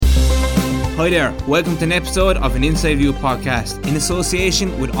Hi there, welcome to an episode of an Inside View podcast in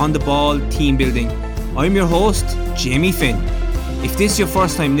association with On The Ball Team Building. I'm your host, Jamie Finn. If this is your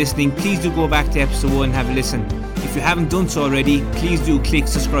first time listening, please do go back to episode 1 and have a listen. If you haven't done so already, please do click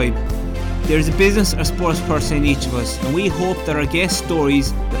subscribe. There is a business or sports person in each of us, and we hope that our guest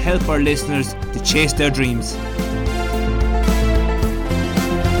stories will help our listeners to chase their dreams.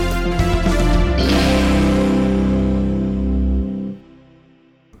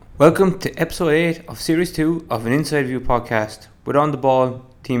 Welcome to episode 8 of series 2 of an Inside View podcast with On The Ball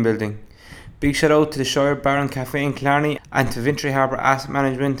Team Building. Big shout out to the Shire Bar and Cafe in Killarney and to Vintry Harbour Asset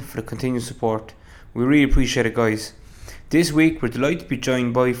Management for the continued support. We really appreciate it, guys. This week we're delighted to be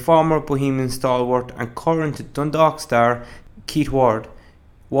joined by former Bohemian stalwart and current Dundalk star Keith Ward.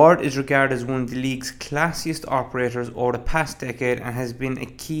 Ward is regarded as one of the league's classiest operators over the past decade and has been a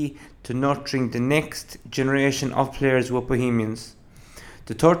key to nurturing the next generation of players with Bohemians.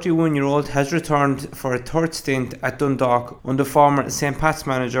 The 31-year-old has returned for a third stint at Dundalk under former St. Pat's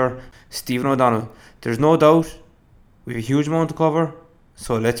manager Stephen O'Donnell. There's no doubt we have a huge amount to cover,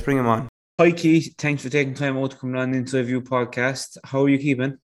 so let's bring him on. Hi Keith, thanks for taking time out to come on Inside View podcast. How are you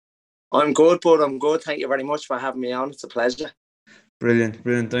keeping? I'm good, bud. I'm good. Thank you very much for having me on. It's a pleasure.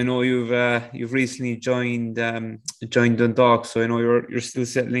 Brilliant. I know you've recently joined Dundalk, so I know you're still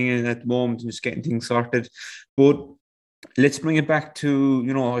settling in at the moment and just getting things sorted. But let's bring it back to,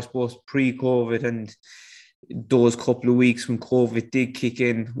 I suppose pre-COVID and those couple of weeks when COVID did kick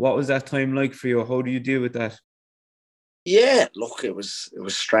in. What was that time like for you? How do you deal with that? Yeah, look, it was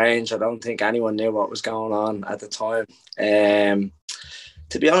strange. I don't think anyone knew what was going on at the time.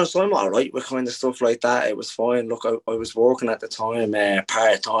 To be honest, I'm all right with kind of stuff like that. It was fine. Look, I was working at the time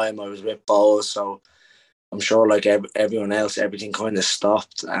part-time. I was with Bowes, so I'm sure like everyone else, everything kind of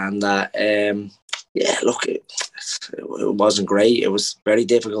stopped. And yeah, look, it wasn't great. It was very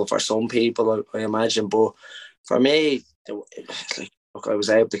difficult for some people, I imagine. But for me, I was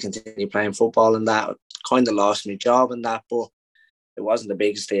able to continue playing football and that. Kind of lost my job and that, but it wasn't the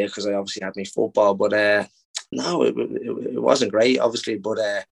biggest deal because I obviously had my football. But no, it wasn't great, obviously. But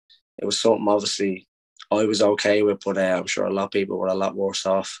it was something, obviously, I was okay with. But I'm sure a lot of people were a lot worse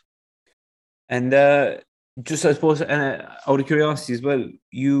off. And just, I suppose, out of curiosity as well,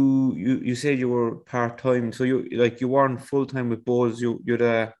 you said you were part-time, so you weren't full-time with Bowes, you had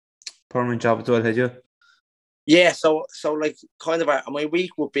a permanent job as well, had you? Yeah, so like kind of my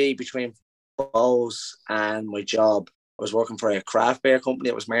week would be between Bowes and my job. I was working for a craft beer company.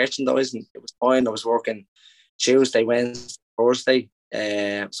 It was merchandising. It was fine. I was working Tuesday, Wednesday, Thursday.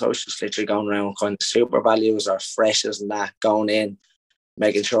 So I was just literally going around kind of super values or freshes and that, going in,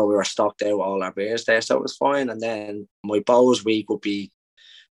 making sure we were stocked out all our beers there. So it was fine. And then my Bowes week would be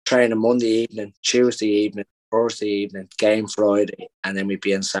training Monday evening, Tuesday evening, Thursday evening, game Friday, and then we'd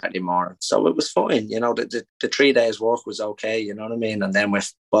be in Saturday morning. So it was fine. The 3 days work was okay, you know what I mean? And then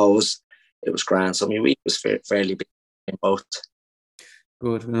with Bowes, it was grand. So my week was fairly big in both.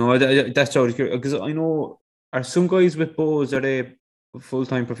 Good. No, that's totally curious. Because I know, are some guys with Bowes, are they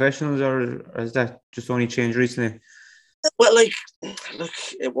full-time professionals or has that just only changed recently? Well, look,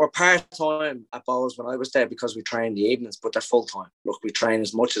 we're part-time at Bowes when I was there because we train the evenings, but they're full-time. Look, we train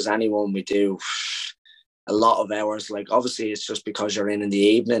as much as anyone. We do a lot of hours. Like, obviously, it's just because you're in the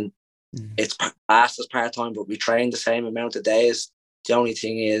evening. Mm-hmm. It's classed as part-time, but we train the same amount of days. The only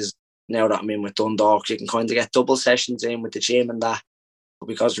thing is, now that I'm in with Dundalk, you can kind of get double sessions in with the gym and that. But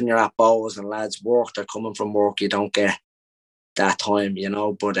because when you're at Bowes and lads work, they're coming from work, you don't get that time,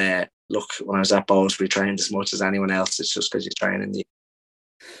 But look, when I was at Bowes, we trained as much as anyone else. It's just because you train in the...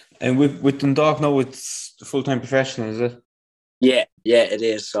 And with Dundalk now, it's full-time professional, is it? Yeah, it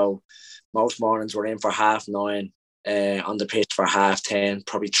is. So most mornings we're in for 9:30, on the pitch for 10:30,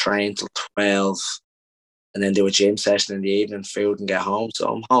 probably train till 12, and then do a gym session in the evening, food, and get home. So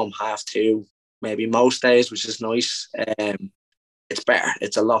I'm home 2:30, maybe most days, which is nice. It's better.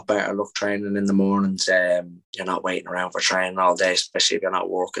 It's a lot better. Look, training in the mornings, you're not waiting around for training all day, especially if you're not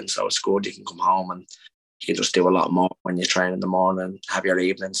working. So it's good. You can come home and you can just do a lot more when you train in the morning, have your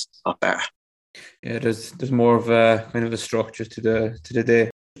evenings. A lot better. Yeah, there's more of a kind of a structure to the day.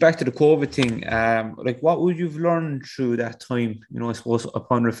 Back to the COVID thing, what would you've learned through that time? I suppose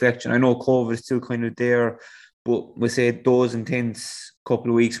upon reflection, I know COVID is still kind of there, but we say those intense couple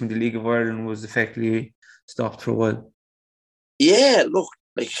of weeks when the League of Ireland was effectively stopped for a while. Yeah, look,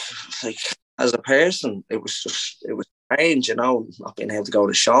 like as a person, it was strange, not being able to go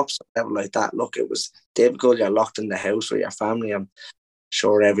to shops, whatever like that. Look, it was difficult. You're locked in the house with your family. I'm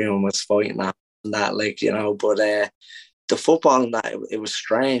sure everyone was fighting that and that, but the football and that, it was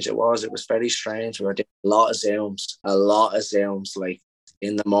strange. It was very strange. We were doing a lot of Zooms, like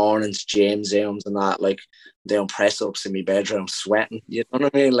in the mornings, gym zooms and that, like doing press ups in my bedroom, sweating. You know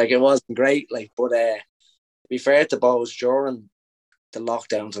what I mean? Like it wasn't great. Like, but to be fair to both, during the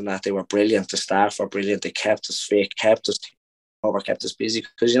lockdowns and that, they were brilliant. The staff were brilliant. They kept us fit, kept us over, kept us busy.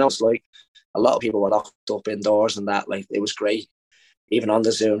 Because it's like a lot of people were locked up indoors and that. Like it was great. Even on the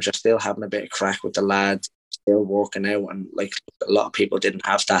Zooms, you're still having a bit of crack with the lads, still working out, and like a lot of people didn't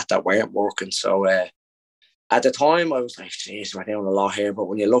have that weren't working. So at the time, I was like, "Geez, we're doing a lot here." But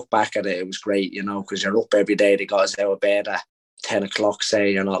when you look back at it, it was great, because you're up every day. They got us out of bed at 10 o'clock,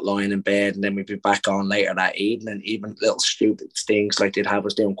 say you're not lying in bed, and then we'd be back on later that evening. Even little stupid things like they'd have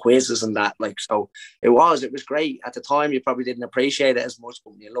us doing quizzes and that. Like, so it was great. At the time, you probably didn't appreciate it as much,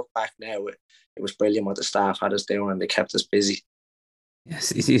 but when you look back now, it was brilliant what the staff had us doing, and they kept us busy.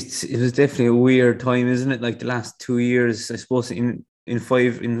 Yes, it was definitely a weird time, isn't it? Like the last 2 years, I suppose in 4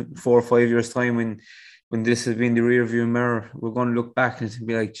 or 5 years' time, when this has been the rear view mirror, we're going to look back and it's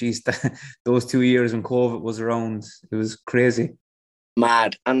be like, geez, those 2 years when COVID was around, it was crazy.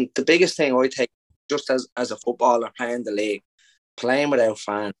 Mad. And the biggest thing I take, just as a footballer playing the league, playing without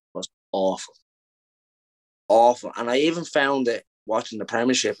fans was awful. Awful. And I even found it watching the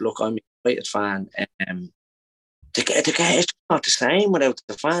Premiership. Look, I'm a United fan. It's not the same without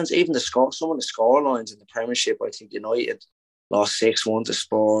the fans. Even some of the score lines in the Premiership, I think United lost 6-1 to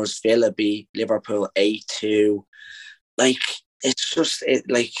Spurs, Villa beat Liverpool 8-2. Like,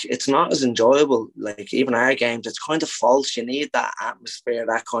 it's not as enjoyable. Like, even our games, it's kind of false. You need that atmosphere,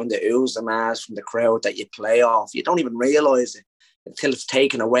 that kind of ooze and ahs from the crowd that you play off. You don't even realise it until it's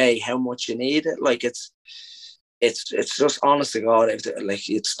taken away how much you need it. Like, it's just, honest to God, if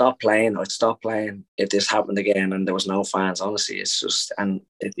you'd stop playing, I'd stop playing if this happened again and there was no fans. Honestly, it's just, and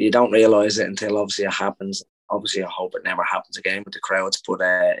you don't realise it until obviously it happens. Obviously, I hope it never happens again with the crowds, but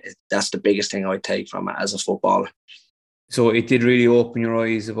that's the biggest thing I take from it as a footballer. So it did really open your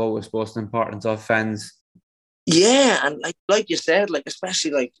eyes about, I suppose, the importance of fans. Yeah, and like you said, like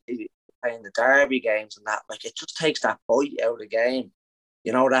especially like playing the derby games and that, like it just takes that bite out of the game.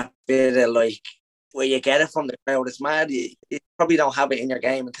 That bit of like, where you get it from the crowd. It's mad. You probably don't have it in your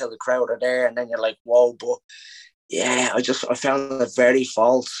game until the crowd are there, and then you're like, whoa. But yeah, I found it very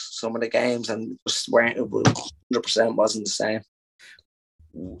false, some of the games, and just weren't, it 100% wasn't the same.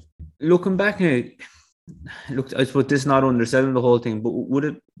 Looking back at it, I suppose this is not underselling the whole thing, but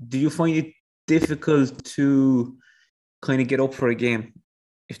do you find it difficult to kind of get up for a game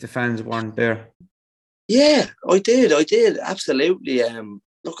if the fans weren't there? Yeah, I did, absolutely.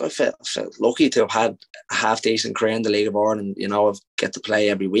 Look, I felt lucky to have had a half-decent career in the League of Ireland. I've get to play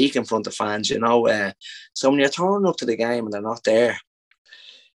every week in front of fans, So when you're turning up to the game and they're not there,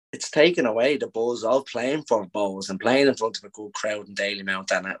 it's taken away the buzz of playing for Bohs and playing in front of a good crowd in Dalymount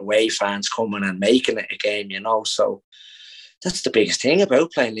and away fans coming and making it a game, So that's the biggest thing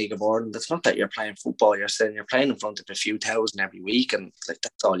about playing League of Ireland. It's not that you're playing football, you're playing in front of a few thousand every week, and like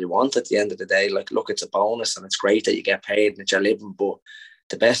that's all you want at the end of the day. Like, look, it's a bonus and it's great that you get paid and that you're living, but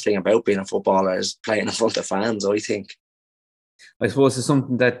the best thing about being a footballer is playing in front of fans, I think. I suppose it's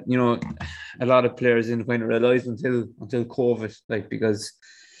something that, a lot of players didn't kind of realise until COVID, like, because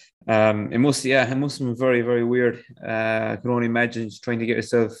it must have been very, very weird. I can only imagine just trying to get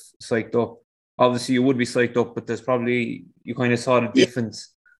yourself psyched up. Obviously, you would be psyched up, but there's probably, you kind of saw the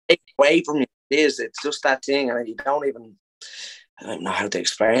difference. Take away from you, it's just that thing, and you don't even, I don't know how to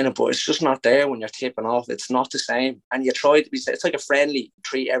explain it, but it's just not there when you're tipping off. It's not the same. And you try to be, it's like a friendly.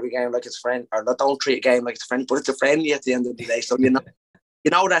 Treat every game like it's friend, or don't treat a game like it's a friend, but it's a friendly at the end of the day. So, you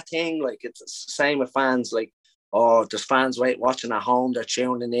know that thing, like it's the same with fans. Like, oh, there's fans watching at home, they're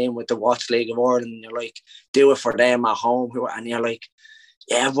tuning in with the Watch League of Ireland, and you're like, do it for them at home. And you're like,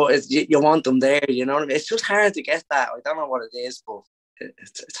 yeah, but you want them there, you know what I mean? It's just hard to get that. I don't know what it is, but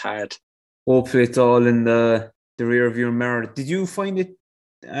it's hard. Hopefully it's all in the rear view mirror. Did you find it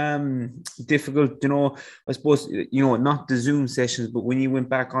difficult, I suppose, not the Zoom sessions, but when you went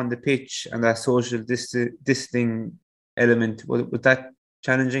back on the pitch and that social distancing element, was that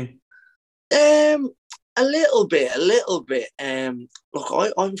challenging? A little bit. Look,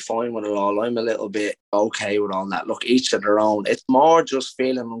 I'm fine with it all. I'm a little bit okay with all that. Look, each to their own. It's more just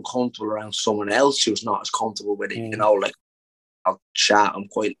feeling uncomfortable around someone else who's not as comfortable with it, like I'll chat, I'm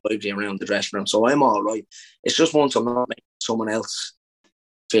quite lively around the dressing room, so I'm all right. It's just once I'm not making someone else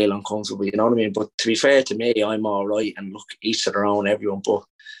feel uncomfortable, you know what I mean? But to be fair to me, I'm all right, and look, each to their own, everyone. But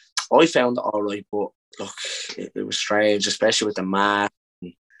I found it all right, but look, it was strange, especially with the mask.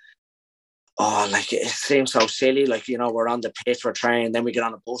 oh, like it seems so silly. Like, you know, we're on the pitch, we're training, then we get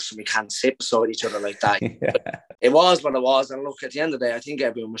on a bus and we can't sit beside each other like that. Yeah. It was what it was. And look, at the end of the day, I think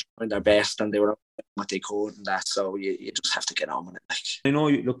everyone was trying their best and they were doing what they could and that. So you just have to get on with it. Like, I know,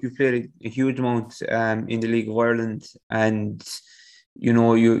 you've played a huge amount in the League of Ireland, and you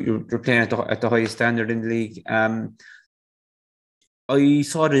know you're playing at the highest standard in the league. I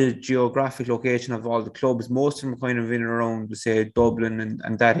saw the geographic location of all the clubs. Most of them are kind of in and around, say, Dublin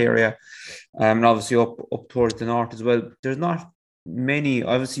and that area, and obviously up towards the north as well. There's not many.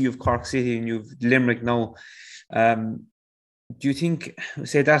 Obviously, you've Cork City and you've Limerick now. Um, do you think,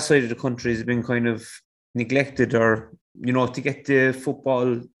 say, that side of the country has been kind of neglected, or you know, to get the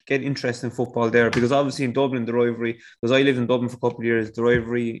football, get interest in football there? Because obviously in Dublin, the rivalry. Because I lived in Dublin for a couple of years, the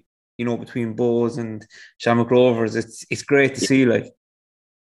rivalry, you know, between Bows and Shamrock Rovers, it's great to see. Like,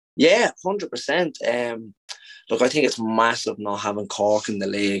 yeah, 100%. Look, I think it's massive not having Cork in the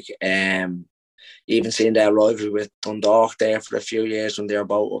league. Even seeing their rivalry with Dundalk there for a few years when they're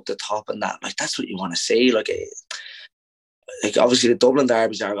about up the top and that, like that's what you want to see. Like obviously the Dublin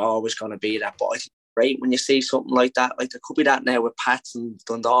derbies are always going to be that, but I think it's great when you see something like that. Like there could be that now with Pats and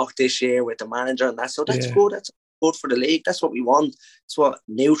Dundalk this year with the manager and that. So that's good. That's good for the league. That's what we want. It's what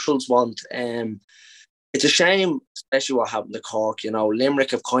neutrals want. It's a shame, especially what happened to Cork. You know,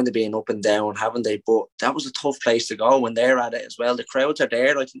 Limerick have kind of been up and down, haven't they? But that was a tough place to go when they're at it as well. The crowds are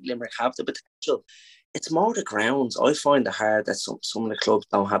there. I think Limerick have the potential. It's more the grounds. I find it hard that some of the clubs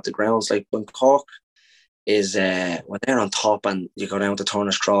don't have the grounds. Like when Cork is, when they're on top and you go down to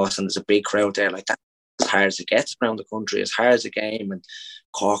Turner's Cross and there's a big crowd there, like that, as hard as it gets around the country, as hard as a game. And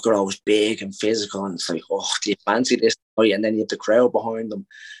Cork are always big and physical. And it's like, oh, do you fancy this? And then you have the crowd behind them.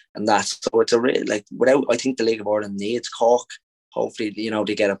 And that's so it's a real, like, without, I think the League of Ireland needs Cork. Hopefully, you know,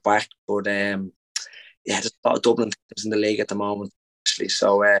 they get it back. But yeah, there's a lot of Dublin teams in the league at the moment, actually.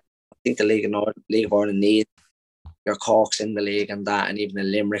 So I think the League of Ireland needs your Corks in the league and that, and even a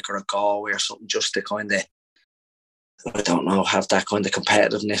Limerick or a Galway or something, just to kind of, I don't know, have that kind of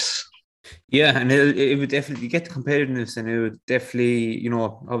competitiveness. Yeah, and it would definitely get the competitiveness, and it would definitely, you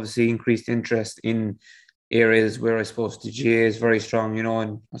know, obviously increase the interest in areas where I suppose the GA is very strong, you know,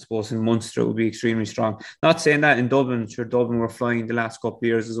 and I suppose in Munster it would be extremely strong. Not saying that in Dublin, sure, Dublin were flying the last couple of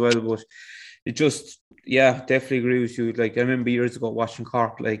years as well, but it just, yeah, definitely agree with you. Like, I remember years ago watching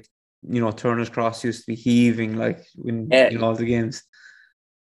Cork, like, you know, Turner's Cross used to be heaving, like, when, you know, all the games.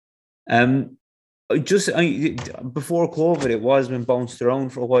 Before COVID, it was been bounced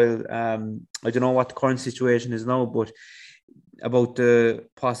around for a while. I don't know what the current situation is now, but about the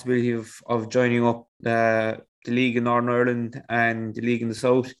possibility of joining up the league in Northern Ireland and the league in the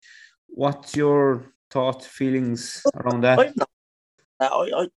South. What's your thoughts, feelings around that?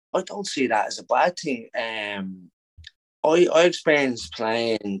 I don't see that as a bad thing. I experienced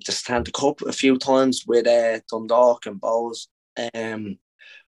playing the Stanley Cup a few times with Dundalk and Bows. One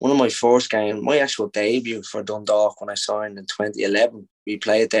of my first games, my actual debut for Dundalk when I signed in 2011, we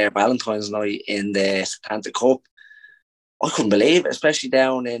played there Valentine's night in the Stanley Cup. I couldn't believe it, especially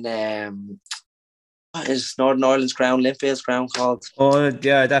down in what is Northern Ireland's ground, Linfield's ground called? Oh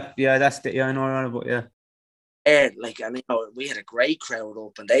yeah, I know about, yeah. Like, and you know, we had a great crowd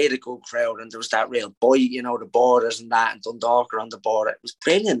up, and they had a good crowd, and there was that real bite, you know, the borders and that, and Dundalk are on the border. It was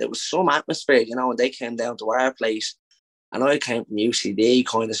brilliant. There was some atmosphere, you know, and they came down to our place, and I came from UCD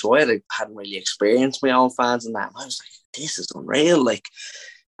kind of, so I hadn't really experienced my own fans and that. And I was like, this is unreal. Like,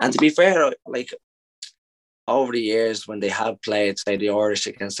 and to be fair, like, over the years when they have played, say, the Irish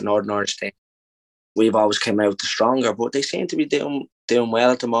against the Northern Irish team, we've always come out the stronger. But they seem to be doing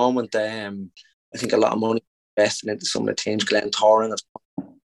well at the moment. I think a lot of money invested into some of the teams, Glentoran,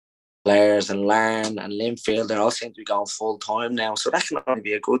 players, and Larne and Linfield. They all seem to be going full time now, so that can only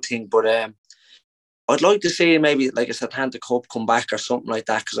be a good thing. But I'd like to see maybe like a Southampton Cup come back or something like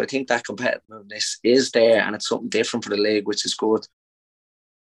that, because I think that competitiveness is there and it's something different for the league, which is good.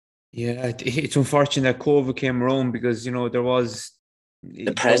 Yeah, it's unfortunate that COVID came around, because you know there was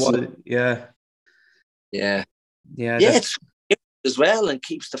the president. Yeah, it's as well, and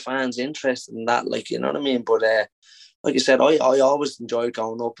keeps the fans interested in that. Like, you know what I mean? But like you said, I always enjoyed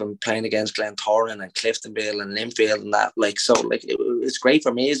going up and playing against Glentoran and Cliftonville and Linfield and that. Like, so like it's great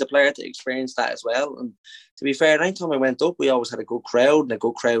for me as a player to experience that as well. And to be fair, anytime I went up, we always had a good crowd, and a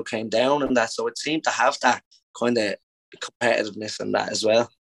good crowd came down and that. So it seemed to have that kind of competitiveness and that as well.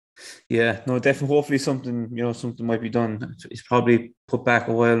 Yeah, no, definitely. Hopefully, something might be done. It's probably put back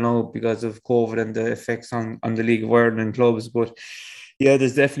a while now because of COVID and the effects on the League of Ireland and clubs. But yeah,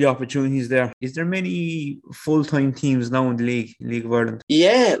 there's definitely opportunities there. Is there many full-time teams now in the League of Ireland?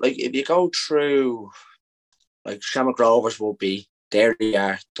 Yeah, like if you go through, like Shamrock Rovers will be Derry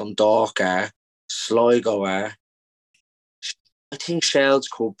are, Dundalk are, Sligo are. I think Shells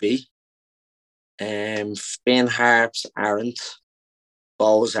could be. Finn Harps aren't.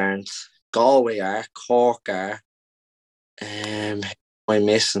 Bows aren't. Galway are. Cork are. Who am I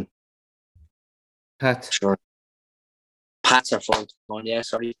missing? Pat. Sure. Pats are front one, yeah,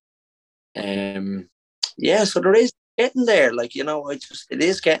 sorry. Yeah, so there is getting there. Like, it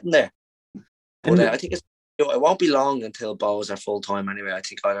is getting there. But I think it won't be long until Bows are full time anyway. I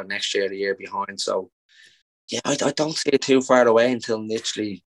think either next year or the year behind. So, yeah, I don't see it too far away until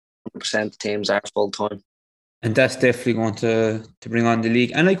literally 100% of teams are full time. And that's definitely going to bring on the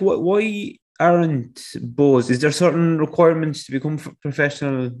league. And like, why aren't Bows? Is there certain requirements to become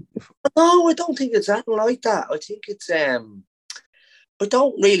professional? No, I don't think it's anything like that. I think it's I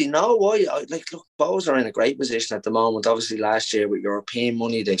don't really know why. Look, Bows are in a great position at the moment. Obviously, last year with European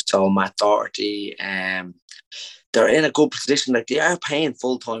money, they've sold Matt Doherty. They're in a good position. Like, they are paying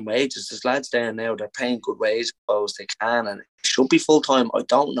full-time wages. There's lads there now, they're paying good wages. Bows they can, and it should be full-time. I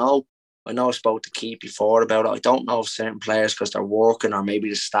don't know. I know I spoke to Keith before about it. I don't know if certain players, because they're working, or maybe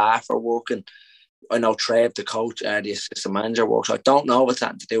the staff are working. I know Trev, the coach, the assistant manager, works. I don't know what's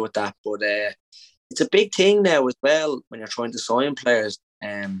something to do with that, but it's a big thing now as well when you're trying to sign players.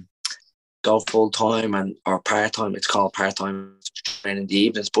 Go full time or part time. It's called part time training in the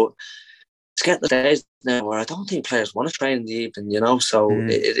evenings, but it's getting the days now where I don't think players want to train in the evening. So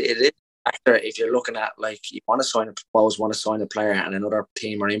it is a factor if you're looking at, like, you want to sign a player and another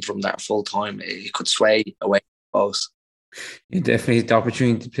team are in from that full time. It could sway away both. You definitely the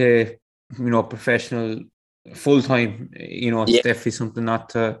opportunity to play, professional full time. It's definitely something not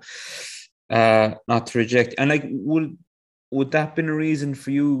to reject. And like, would that been a reason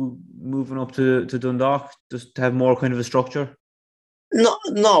for you moving up to Dundalk, just to have more kind of a structure? No.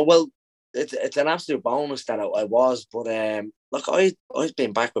 Well, it's an absolute bonus that I was, but look, I've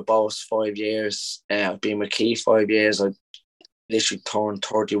been back with Bows 5 years. I've been with Keith 5 years. I literally turned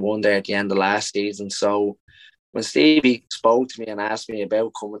 31 there at the end of last season. So when Stevie spoke to me and asked me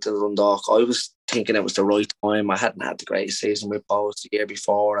about coming to Dundalk, I was thinking it was the right time. I hadn't had the greatest season with Bows the year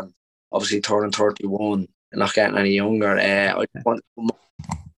before, and obviously turning 31 and not getting any younger. I wanted to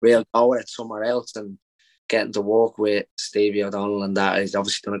real go at it somewhere else, and getting to work with Stevie O'Donnell and that. He's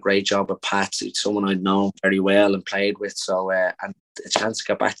obviously done a great job at Pats. It's someone I'd known very well and played with. So, and a chance to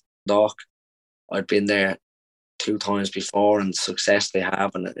get back to Dundalk. I'd been there 2 times before, and success they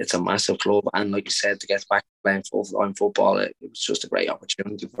have, and it's a massive club. And like you said, to get back to playing full-time football, it was just a great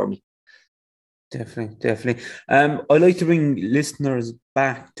opportunity for me. Definitely. I like to bring listeners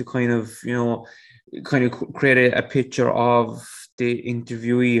back to kind of create a picture of the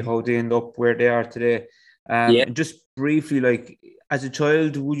interviewee, how they end up where they are today. And just briefly, like, as a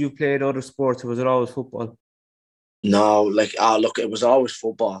child, would you played other sports, or was it always football? No, look, it was always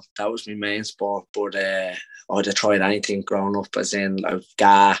football. That was my main sport. But I'd have tried anything growing up, as in, like,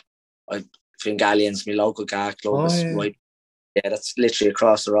 Fingallians, my local GA club is right. Yeah, that's literally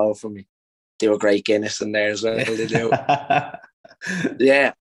across the road from me. They were great Guinness in there as well. They do.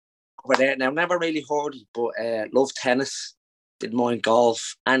 Yeah. But now, never really heard it, but loved tennis. Didn't mind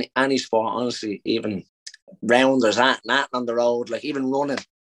golf. Any sport, honestly. Even rounders, nothing on the road. Like, even running.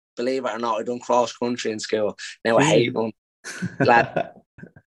 Believe it or not, I done cross country in school. Now I hate running.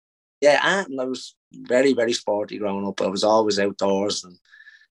 Yeah, and I was very, very sporty growing up. I was always outdoors and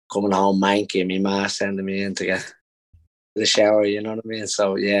coming home manky, and my ma sending me in to get the shower, you know what I mean?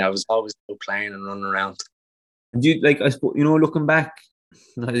 So yeah, I was always playing and running around. Do you, like, I suppose, looking back,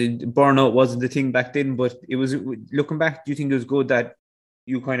 burnout wasn't the thing back then, but it was, looking back, do you think it was good that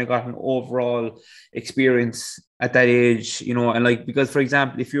you kind of got an overall experience at that age, and like, because, for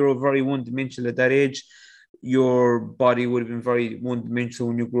example, if you're very one-dimensional at that age, your body would have been very one-dimensional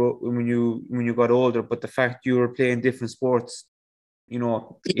when you got older. But the fact you were playing different sports,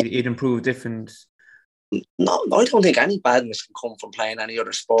 it improved different. No, I don't think any badness can come from playing any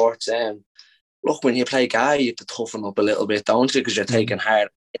other sports. Look, when you play GA, you have to toughen up a little bit, don't you? Because you're taking hard,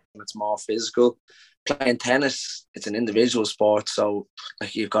 it's more physical. Playing tennis, it's an individual sport, so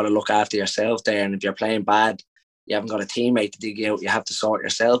like, you've got to look after yourself there. And if you're playing bad, you haven't got a teammate to dig you out. You have to sort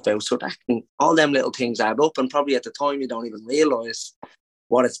yourself out. So all them little things add up, and probably at the time you don't even realise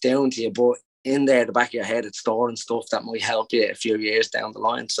what it's doing to you. But in there, the back of your head, it's storing stuff that might help you a few years down the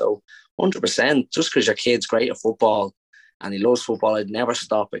line. So 100%, just because your kid's great at football and he loves football, I'd never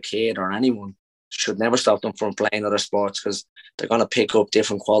stop a kid, or anyone should never stop them from playing other sports, because they're going to pick up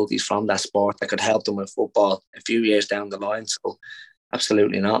different qualities from that sport that could help them with football a few years down the line. So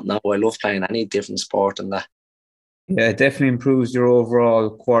absolutely not. No, I love playing any different sport than that. Yeah, it definitely improves your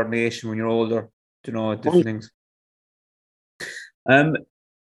overall coordination when you're older, different things. Um,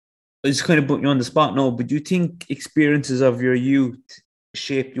 it's kind of putting you on the spot now, but do you think experiences of your youth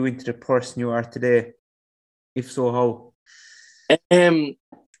shaped you into the person you are today? If so, how?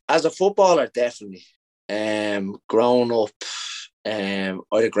 As a footballer, definitely. Growing up, I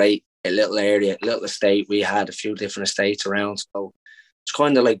had a great little area, little estate. We had a few different estates around, so it's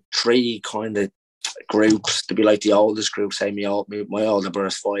kind of like three kind of groups to be like the oldest group. Say my older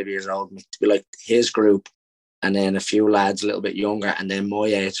brother's 5 years old. To be like his group, and then a few lads a little bit younger, and then my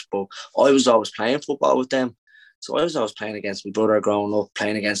age. But I was always playing football with them. So I was always playing against my brother growing up,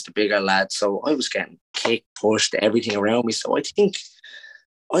 playing against the bigger lads. So I was getting kicked, pushed, everything around me. So I think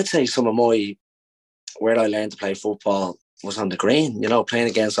I'd say some of my where I learned to play football was on the green, playing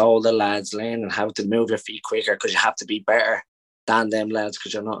against older lads, learning how to move your feet quicker because you have to be better than them lads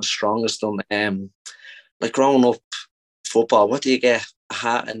because you're not as strong as them. Like growing up, football, what do you get?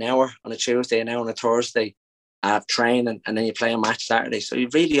 An hour on a Tuesday, an hour on a Thursday training, and then you play a match Saturday. So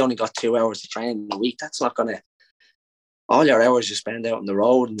you've really only got 2 hours to train in a week. That's not going to, all your hours you spend out on the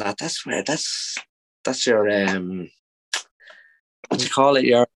road and that's your, what do you call it?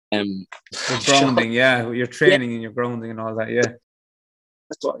 Your grounding, yeah. Your training and your grounding and all that, yeah.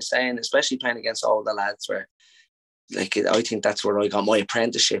 That's what I'm saying, especially playing against all the lads where, like, I think that's where I got my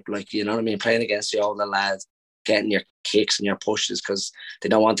apprenticeship. Like, you know what I mean? Playing against the older lads, getting your kicks and your pushes because they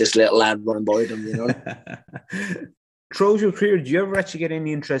don't want this little lad running by them, Throughout your career, do you ever actually get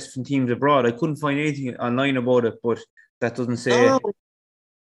any interest from teams abroad? I couldn't find anything online about it, but that doesn't say. No,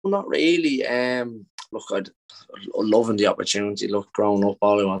 not really. Look, I'm loving the opportunity. Look, growing up,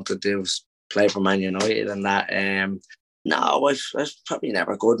 all I wanted to do was play for Man United and that. No, I was probably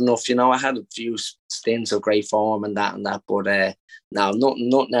never good enough. I had a few stints of great form and that, but no,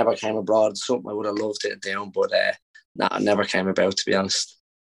 nothing ever came abroad. Something I would have loved it down, but no, it never came about, to be honest.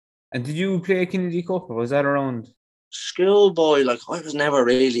 And did you play a Kennedy Cup, or was that around? Schoolboy, like I was never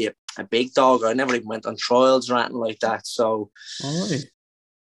really a big dog. I never even went on trials or anything like that. So,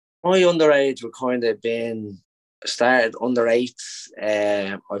 my underage would kind of been started under eights.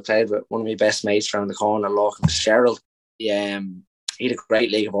 I played with one of my best mates around the corner, Lachlan Fitzgerald. He had a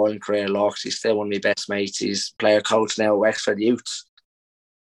great League of Ireland career, Lachlan. He's still one of my best mates. He's player coach now at Wexford Youth.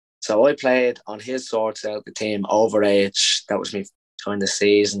 So I played on his sorts out the team overage. That was my kind of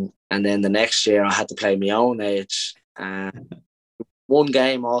season. And then the next year I had to play my own age. One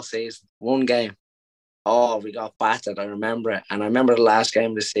game all season. One game. Oh, we got battered. I remember it. And I remember the last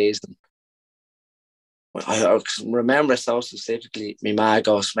game of the season. I remember so specifically, my ma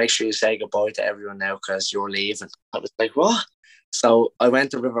goes, make sure you say goodbye to everyone now because you're leaving. I was like, what? So I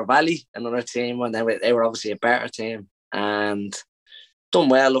went to River Valley, another team, and they were obviously a better team and done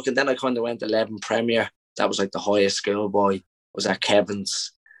well. Look, and then I kind of went to 11 Premier. That was like the highest schoolboy, was at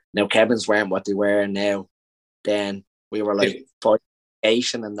Kevin's. Now, Kevin's weren't what they were now. Then we were like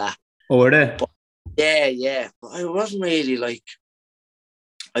Asian and that. Oh, were they? But, yeah. But I wasn't really like,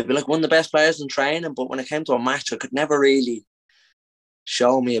 I'd be like one of the best players in training, but when it came to a match, I could never really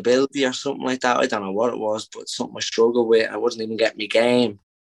show me ability or something like that. I don't know what it was, but something I struggled with. I wasn't even getting my game.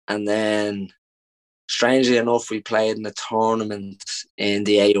 And then, strangely enough, we played in a tournament in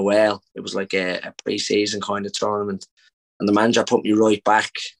the AOL. It was like a pre-season kind of tournament. And the manager put me right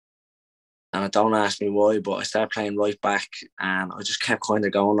back. And don't ask me why, but I started playing right back and I just kept kind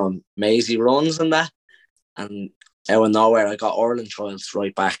of going on mazy runs and that. And out of nowhere, I got Ireland trials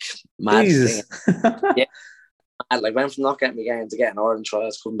right back. Mad thing. Yeah. Like went from not getting my game to getting Ireland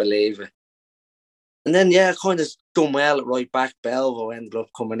trials, couldn't believe it. And then kind of done well at right back. Belvo ended up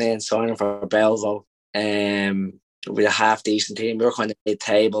coming in, signing for Belvo. With a half decent team. We were kind of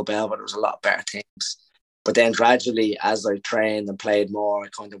mid-table, Belvo, there was a lot of better teams. But then gradually, as I trained and played more, I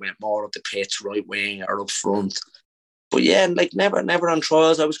kind of went more up the pitch, right wing or up front. But yeah, like never on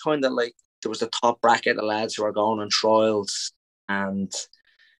trials. I was kind of like, there was the top bracket of lads who were going on trials and,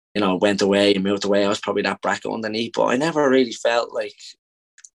 went away and moved away. I was probably that bracket underneath, but I never really felt like,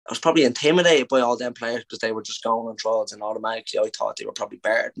 I was probably intimidated by all them players because they were just going on trials and automatically I thought they were probably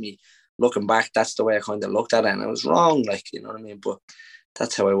better than me. Looking back, that's the way I kind of looked at it and I was wrong, like, you know what I mean? But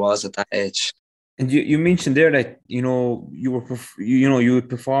that's how I was at that age. And you mentioned there that, you would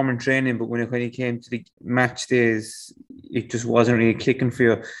perform in training, but when it came to the match days, it just wasn't really clicking for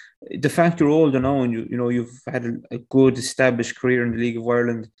you. The fact you're older now and you've had a good established career in the League of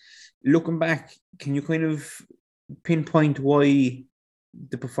Ireland, looking back, can you kind of pinpoint why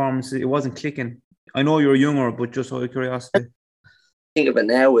the performance, it wasn't clicking? I know you're younger, but just out of curiosity. Think of it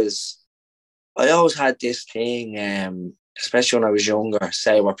now is, I always had this thing, especially when I was younger,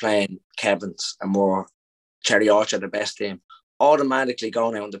 say we're playing Kevin's and we're Cherry Orchard, the best team. automatically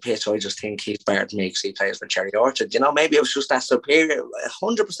going out on the pitch, I just think he's better than me because he plays for Cherry Orchard. Maybe it was just that superior.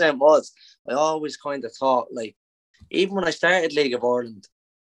 100% was. I always kind of thought, like, even when I started League of Ireland,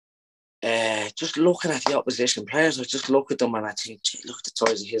 just looking at the opposition players, I just look at them and I think, gee, look at the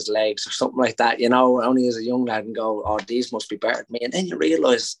size of his legs or something like that, only as a young lad, and go, oh, these must be better than me. And then you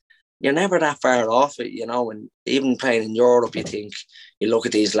realise you're never that far off it, and even playing in Europe, you think, you look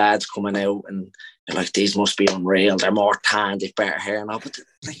at these lads coming out and you're like, these must be unreal. They're more tanned, they've better hair now, but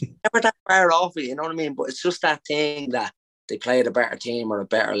like, never that far off it, you know what I mean? But it's just that thing that they played a better team or a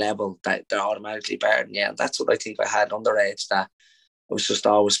better level that they're automatically better than you. And that's what I think I had underage, that I was just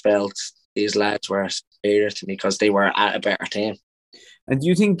always felt these lads were superior to me because they were at a better team. And do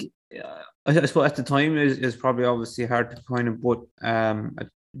you think, I suppose at the time is probably obviously hard to kind of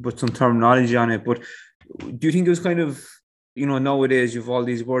put some terminology on it, but do you think it was kind of, nowadays you've all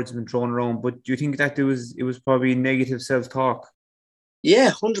these words been thrown around, but do you think that it was probably negative self-talk?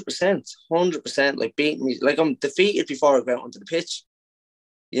 Yeah, 100%. Like beating me, like I'm defeated before I go out onto the pitch.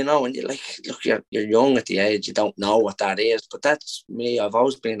 And you're like, look, you're young at the age, you don't know what that is. But that's me. I've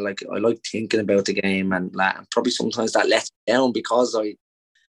always been like, I like thinking about the game, and probably sometimes that lets me down because I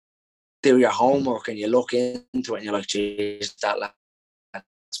do your homework and you look into it and you're like, geez, that's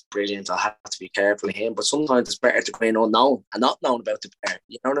brilliant. I'll have to be careful of him. But sometimes it's better to go in unknown and not knowing about the player.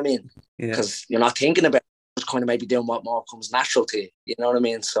 You know what I mean? Because you're not thinking about it, just kind of maybe doing what more comes natural to you. You know what I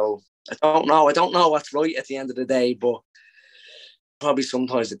mean? So I don't know. I don't know what's right at the end of the day, but probably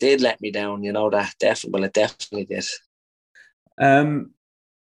sometimes it did let me down, that definitely. Well, it definitely did.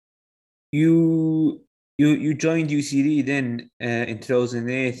 You joined UCD then in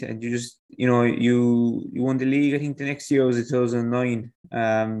 2008, and you just you won the league. I think the next year was 2009.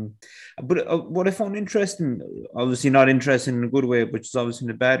 But what I found interesting, obviously not interesting in a good way, but just obviously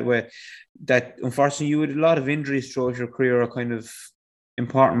in a bad way, that unfortunately you had a lot of injuries throughout your career at kind of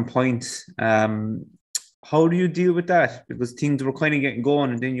important points. How do you deal with that? Because things were kind of getting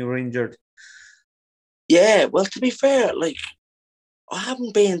going and then you were injured. Yeah, well, to be fair, like, I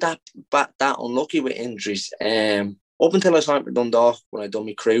haven't been that unlucky with injuries. Up until I signed for Dundalk, when I done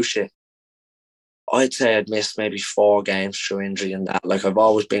my cruise ship, I'd say I'd missed maybe 4 games through injury and that. Like, I've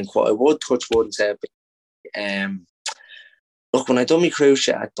always been I would touch wood and say, look, when I done my cruise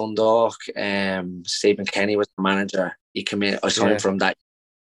ship at Dundalk, Stephen Kenny was the manager. He came in, I signed from that.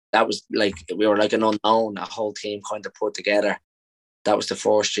 That was like, we were like an unknown, a whole team kind of put together. That was the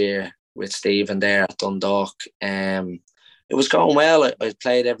first year with Stephen there at Dundalk. It was going well. I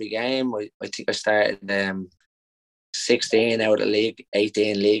played every game. I think I started 16 out of the league,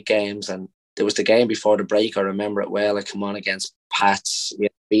 18 league games. And there was the game before the break. I remember it well. I come on against Pats. We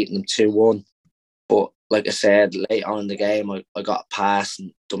had beaten them 2-1. But like I said, late on in the game, I got a pass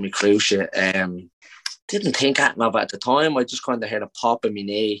and done my cruciate. Didn't think of it at the time. I just kind of heard a pop in my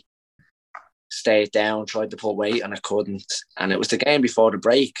knee. Stayed down, tried to put weight, and I couldn't. And it was the game before the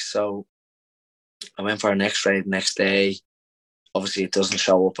break. So I went for an x-ray the next day. Obviously, it doesn't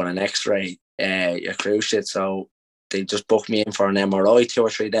show up on an x-ray, your cruciate. So they just booked me in for an MRI 2 or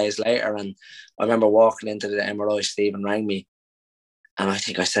 3 days later. And I remember walking into the MRI, Stephen rang me. And I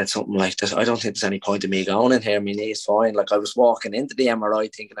think I said something like this: I don't think there's any point in me going in here. My knee's fine. Like, I was walking into the MRI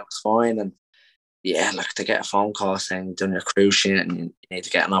thinking it was fine. And yeah, like, to get a phone call saying done your cruciate and you need to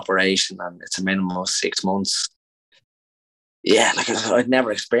get an operation and it's a minimum of 6 months. Yeah, like, I'd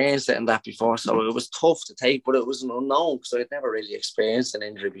never experienced it in that before, so it was tough to take, but it was an unknown because I'd never really experienced an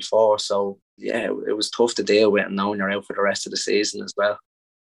injury before. So yeah, it was tough to deal with, and knowing you're out for the rest of the season as well.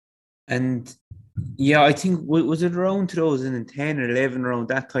 And yeah, I think, was it around 2010 or 11, around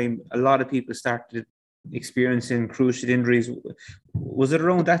that time, a lot of people started experiencing cruciate injuries. Was it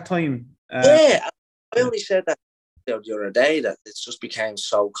around that time? Yeah, I only said that the other day, that it's just became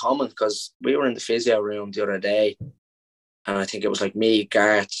so common, because we were in the physio room the other day, and I think it was like me,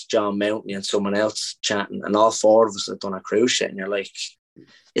 Garth, John Mountney, and someone else chatting, and all 4 of us had done a cruciate, and you're like,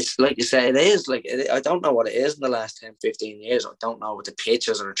 it's like you say, it is like, I don't know what it is in the last 10, 15 years. I don't know what the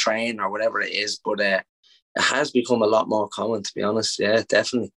pitches or the train or whatever it is, but it has become a lot more common, to be honest. Yeah,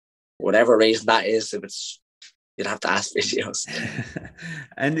 definitely. Whatever reason that is, if it's, you'd have to ask physios.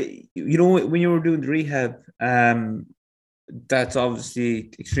 And when you were doing the rehab, that's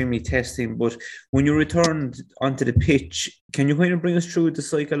obviously extremely testing, but when you returned onto the pitch, can you kind of bring us through the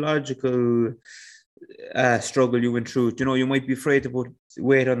psychological struggle you went through? You might be afraid to put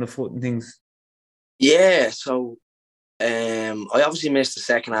weight on the foot and things. Yeah, so I obviously missed the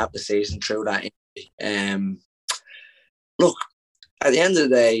second half of the season through that injury. Look, at the end of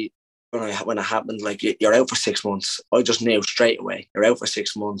the day, when it happened, like you're out for 6 months. I just knew straight away you're out for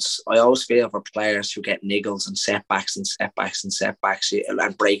 6 months. I always feel for players who get niggles and setbacks and setbacks and setbacks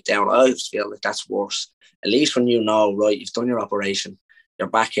and breakdown. I always feel like that's worse. At least when you know, right, you've done your operation, you're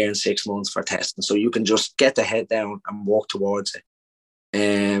back here in 6 months for testing, so you can just get the head down and walk towards it.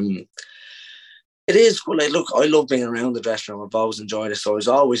 It is good. Like, look, I love being around the dressing room. I've always enjoyed it. So I was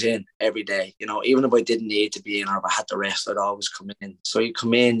always in every day. You know, even if I didn't need to be in or if I had to rest, I'd always come in. So you'd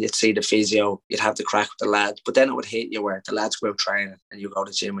come in, you'd see the physio, you'd have the crack with the lads. But then it would hit you where the lads go out training and you go to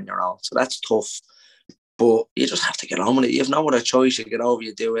the gym on your own. So that's tough. But you just have to get on with it. You have no other choice. You get over,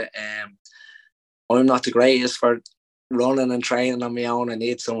 you do it. I'm not the greatest for running and training on my own. I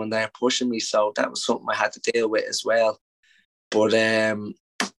need someone there pushing me. So that was something I had to deal with as well. But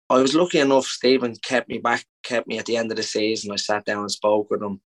I was lucky enough, Stephen kept me at the end of the season. I sat down and spoke with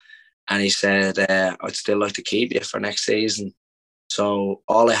him and he said, I'd still like to keep you for next season. So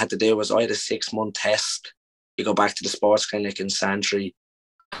all I had to do was I had a 6-month test. You go back to the sports clinic in Santry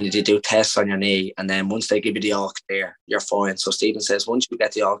and you do tests on your knee. And then once they give you the all clear, you're fine. So Stephen says, once you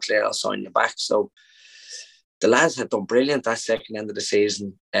get the all clear, I'll sign you back. So the lads had done brilliant that second end of the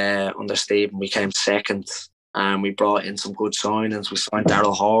season under Stephen. We came second. And we brought in some good signings. We signed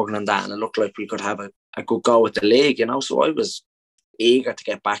Daryl Horgan and that, and it looked like we could have a good go at the league, you know. So I was eager to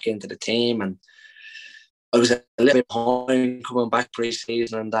get back into the team, and I was a little bit behind coming back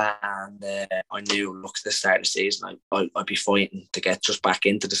pre-season and that. And I knew, look, at the start of the season, I'd be fighting to get just back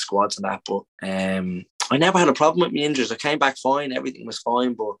into the squads and that. But I never had a problem with my injuries. I came back fine, everything was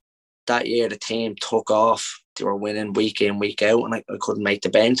fine. But that year, the team took off. They were winning week in, week out, and I couldn't make the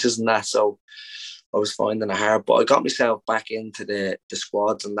benches and that. So I was finding it hard, but I got myself back into the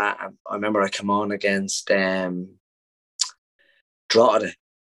squads and that. And I remember I came on against Drogheda.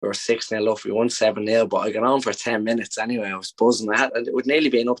 We were 6-0 up. We won 7-0, but I got on for 10 minutes anyway. I was buzzing. It would nearly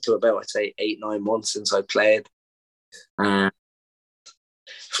been up to about, I'd say, 8-9 months since I played. It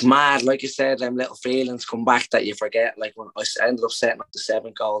was mad, like you said, them little feelings come back that you forget. Like when I ended up setting up the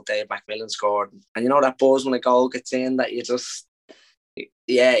 7-goal, Dave McMillan scored. And you know that buzz when a goal gets in that you just...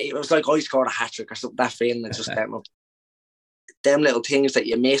 Yeah, it was like I scored a hat-trick or something, that feeling of just getting up. Them little things that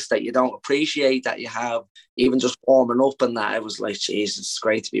you miss, that you don't appreciate, that you have, even just warming up and that, it was like, Jesus, it's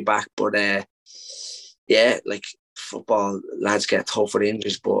great to be back. But yeah, like football, lads get tough with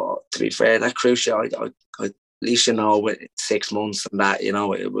injuries, but to be fair, that crucial, I at least, you know, with 6 months and that, you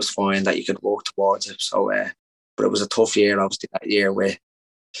know, it was fine that you could work towards it. So, but it was a tough year, obviously, that year with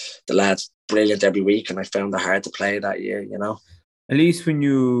the lads brilliant every week, and I found it hard to play that year, you know. At least when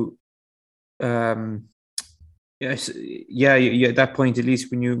you, yes, yeah, at that point, at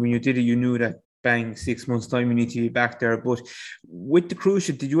least when you did it, you knew that bang, 6 months time, you need to be back there. But with the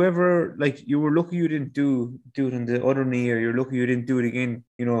cruciate, did you ever, like, you were lucky you didn't do it in the other knee, or you're lucky you didn't do it again,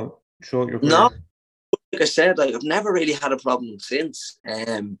 you know, throughout your career? No, like I said, like I've never really had a problem since.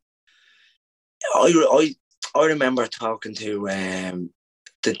 I remember talking to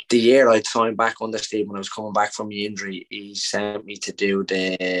the year I'd signed back under Steve when I was coming back from my injury. He sent me to do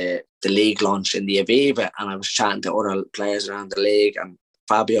the league launch in the Aviva, and I was chatting to other players around the league, and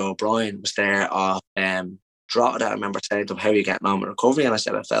Fabio O'Brien was there off Drogheda. I remember saying to him, "How are you getting on with recovery?" And I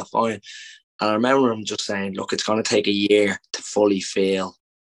said I felt fine. And I remember him just saying, "Look, it's going to take a year to fully feel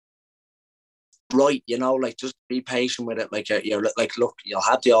right, you know, like just be patient with it. Like you're like, look, you'll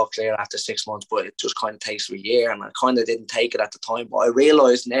have the all clear after 6 months, but it just kind of takes a year." And I kind of didn't take it at the time, but I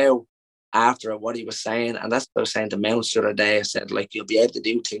realised now after what he was saying, and that's what I was saying to Mounts the other day. I said, like, you'll be able to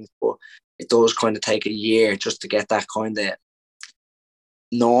do things, but it does kind of take a year just to get that kind of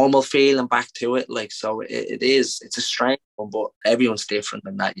normal feeling back to it. Like, so it's a strange one, but everyone's different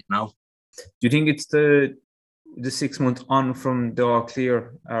in that, you know. Do you think it's the 6 months on from the all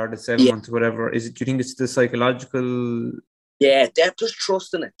clear, or the 7 months, whatever? Do you think it's the psychological? Yeah, just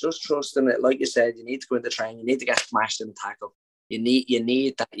trusting it. Like you said, you need to go into training, you need to get smashed in the tackle. You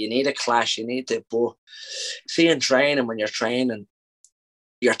need that. You need a clash. You need to. But see, in training, when you're training,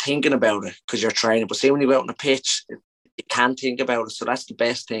 you're thinking about it because you're training. But see, when you go out on the pitch, you can't think about it. So that's the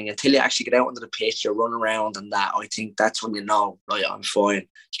best thing. Until you actually get out onto the pitch, you're running around and that. I think that's when you know, like, I'm fine.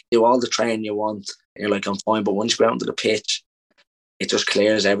 You do all the training you want, and you're like, I'm fine. But once you go out onto the pitch, it just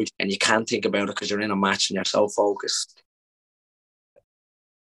clears everything, and you can't think about it because you're in a match and you're so focused.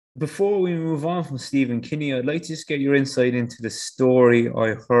 Before we move on from Stephen Kinney, I'd like to just get your insight into the story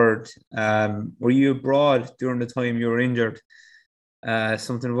I heard. Were you abroad during the time you were injured?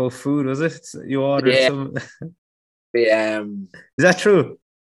 Something about food, was it? You ordered some. Is that true?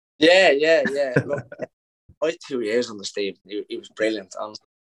 Yeah. Look, I had 2 years under Steve. He was brilliant. Honestly.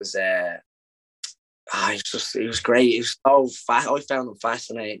 It was It was great. It was so I found him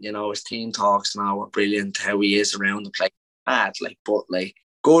fascinating. His team talks now were brilliant. How he is around the place, mad,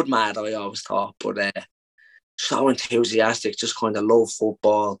 good mad. I always thought, but so enthusiastic. Just kind of love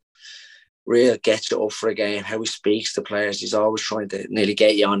football. Real gets you up for a game. How he speaks to players, he's always trying to nearly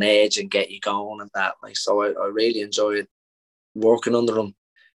get you on edge and get you going and that. So I really enjoyed working under him.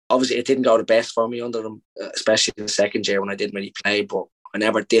 Obviously, it didn't go the best for me under him, especially in the second year when I didn't really play. But I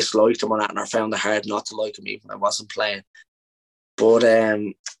never disliked him or that, and I found it hard not to like him even when I wasn't playing. But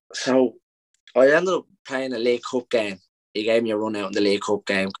so I ended up playing a League Cup game. He gave me a run out in the League Cup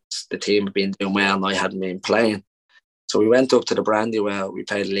game because the team had been doing well and I hadn't been playing. So we went up to the Brandywell. We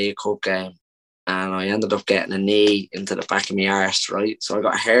played a League Cup game, and I ended up getting a knee into the back of my arse, right? So I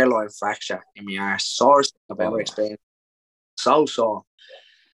got a hairline fracture in my arse. Sorest I've ever experienced. So sore.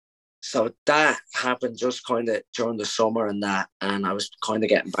 So that happened just kind of during the summer and that, and I was kind of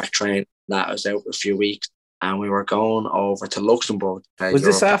getting back trained. That I was out for a few weeks, and we were going over to Luxembourg. Was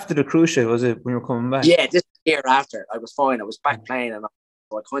this after the cruise ship? Was it when you were coming back? Yeah, this year after. I was fine. I was back playing, and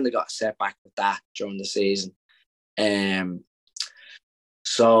I kind of got a setback with that during the season.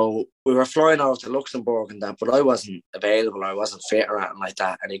 So we were flying over to Luxembourg and that, but I wasn't available. I wasn't fit or anything like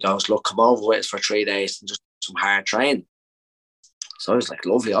that. And he goes, "Look, come over with us for 3 days and just do some hard training." So I was like,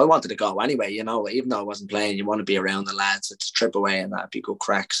 lovely. I wanted to go anyway, even though I wasn't playing, you want to be around the lads. It's a trip away and that'd be good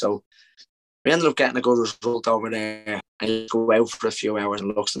crack. So we ended up getting a good result over there. I go out for a few hours in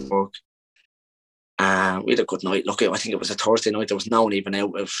Luxembourg. And we had a good night. Look, I think it was a Thursday night. There was no one even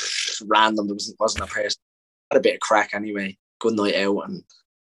out. It was random. There wasn't a person. Had a bit of crack anyway. Good night out. And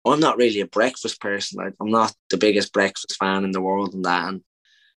I'm not really a breakfast person. I'm not the biggest breakfast fan in the world and that. And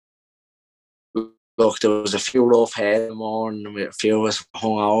look, there was a few rough heads in the morning and a few of us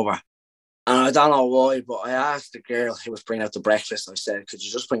hung over. And I don't know why, but I asked the girl who was bringing out the breakfast, I said, "Could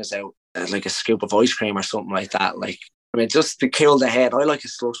you just bring us out like a scoop of ice cream or something like that? Just to cool the head. I like a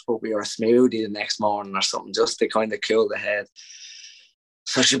slush puppy or a smoothie the next morning or something, just to kind of cool the head."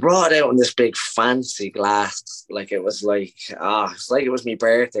 So she brought it out in this big fancy glass. It was like it was my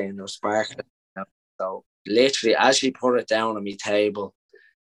birthday and it was sparkling. So literally, as she put it down on my table,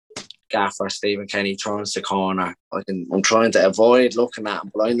 gaffer Stephen Kenny turns the corner. I'm trying to avoid looking at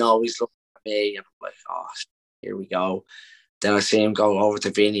him, but I know he's looking at me, and I'm like, "Oh, here we go." Then I see him go over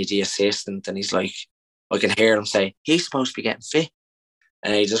to Vinny, the assistant, and he's like, I can hear him say, "He's supposed to be getting fit,"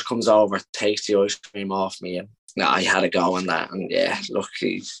 and he just comes over, takes the ice cream off me, and I had a go on that, and yeah, look,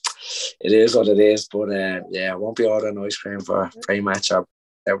 it is what it is, but I won't be ordering ice cream for pre-match or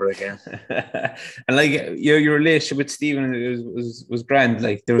ever again. And your relationship with Stephen was grand.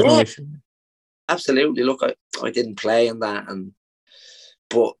 There was no issue. Absolutely. Look, I didn't play in that,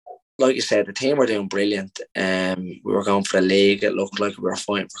 but like you said, the team were doing brilliant. We were going for the league. It looked like we were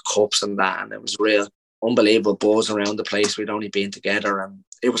fighting for cups and that, and it was real unbelievable buzz around the place. We'd only been together, and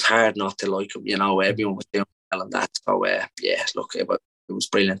it was hard not to like him. Everyone was doing well and that. So look, it was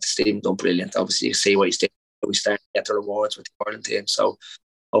brilliant. Stephen done brilliant. Obviously, you see what he's doing. We started to get the rewards with the Ireland team. So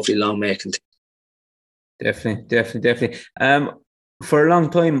hopefully long may it continue. Definitely. For a long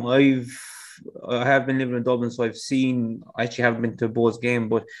time, I have been living in Dublin, so I actually haven't been to a Bohs game,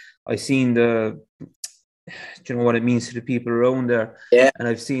 but I've seen what it means to the people around there. Yeah. And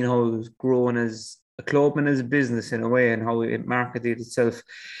I've seen how it's grown as a club and as a business in a way, and how it marketed itself.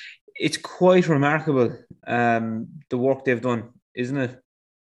 It's quite remarkable, the work they've done, isn't it?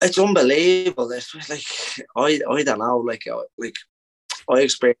 It's unbelievable. It's I don't know, I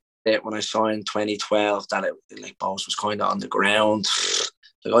experienced it when I signed 2012 that Bohs was kind of on the ground.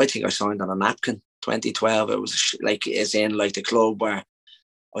 I think I signed on a napkin 2012. It was as in the club where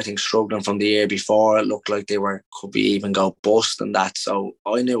I think struggling from the year before. It looked like they could be even go bust and that. So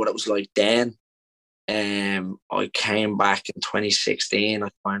I knew what it was like then. I came back in 2016. I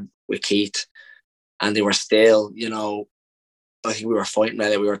signed with Keith, and they were still, I think we were fighting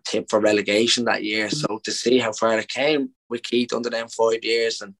we were tipped for relegation that year. So to see how far it came with Keith under them 5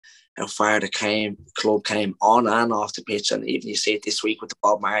 years, and how far the club came on and off the pitch, and even you see it this week with the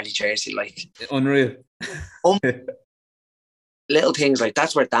Bob Marley jersey, unreal. Little things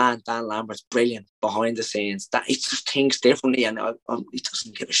that's where Dan Lambert's brilliant behind the scenes. That he just thinks differently, and he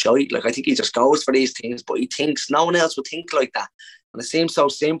doesn't give a shit. I think he just goes for these things, but he thinks no one else would think like that. And it seems so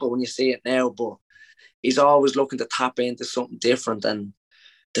simple when you see it now, but he's always looking to tap into something different. And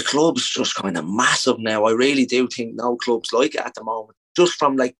the club's just kind of massive now. I really do think no clubs like it at the moment. Just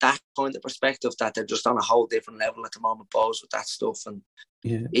from that kind of perspective, that they're just on a whole different level at the moment, Bohs, with that stuff. And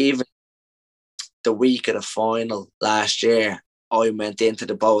even the week of the final last year, I went into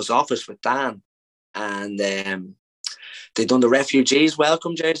the Bohs office with Dan, and they done the refugees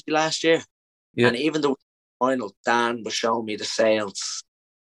welcome jersey last year. Yeah. And even though final, Dan was showing me the sales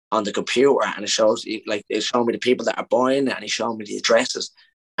on the computer, and it showed me the people that are buying it, and he showed me the addresses,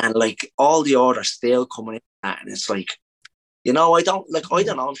 and like all the orders still coming in, and it's like, I don't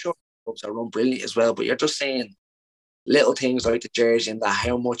know, I'm sure clubs are run brilliant as well, but you're just saying little things like the jersey and that,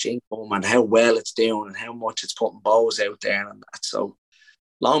 how much income and how well it's doing and how much it's putting balls out there and that. So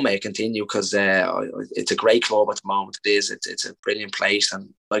long may it continue, because it's a great club at the moment. It is. It's a brilliant place,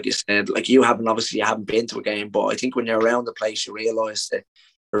 and like you said, like you haven't been to a game, but I think when you're around the place, you realise that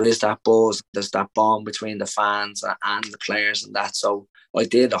there is that buzz, there's that bond between the fans and the players and that. So I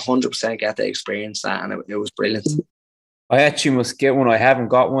did 100% get to experience that, and it was brilliant. I actually must get one. I haven't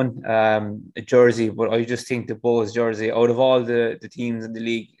got one, a jersey, but I just think the Bulls jersey, out of all the teams in the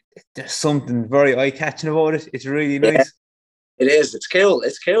league, there's something very eye-catching about it. It's really nice. It is. It's cool.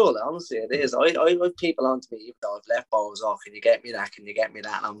 It's cool. Honestly, it is. I have people on to me, even though I've left balls off. Can you get me that? Can you get me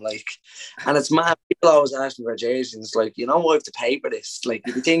that? And I'm like, and it's mad. People always ask me for jerseys. It's like, I have to pay for this. Like,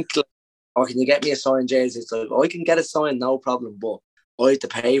 if you think, like, oh, can you get me a signed jersey? It's like, I can get it signed, no problem, but I have to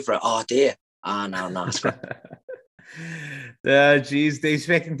pay for it. Oh, dear. Oh, no, it's great. Geez, they're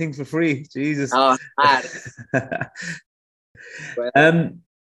expecting things for free. Jesus. Oh, it's mad.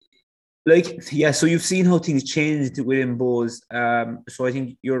 So you've seen how things changed within Bose. So I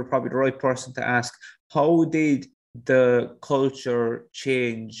think you're probably the right person to ask. How did the culture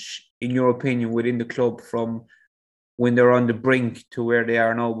change, in your opinion, within the club from when they're on the brink to where they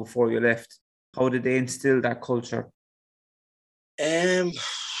are now before you left? How did they instill that culture? Well,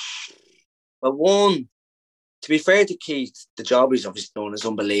 one, to be fair to Keith, the job he's obviously done is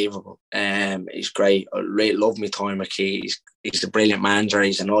unbelievable. He's great. I really love my time with Keith. He's a brilliant manager.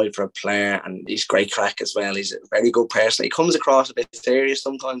 He's an eye for a player, and he's great crack as well. He's a very good person. He comes across a bit serious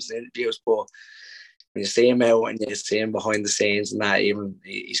sometimes in interviews, but when you see him out and you see him behind the scenes and that, even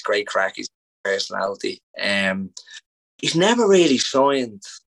he's great crack. He's a personality. He's never really signed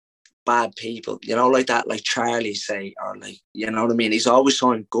bad people, like that, like Charlie say, or like, you know what I mean? He's always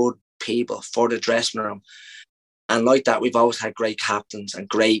signed good people for the dressing room. And like that, we've always had great captains and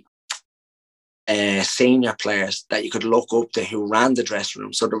great senior players that you could look up to who ran the dressing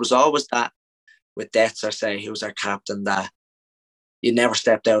room. So there was always that with Detzer, say, who was our captain, that you never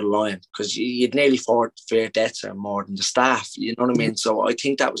stepped out of line, because you'd nearly fear Detzer more than the staff. You know what I mean? So I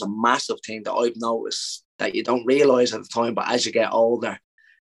think that was a massive thing that I've noticed that you don't realise at the time, but as you get older,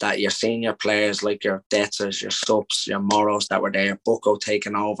 that your senior players, like your Detzers, your Subs, your Morrows that were there, Bucko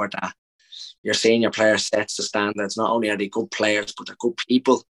taking over, that your senior player sets the standards. Not only are they good players, but they're good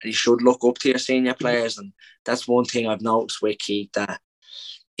people, and you should look up to your senior players. And that's one thing I've noticed with Keith, that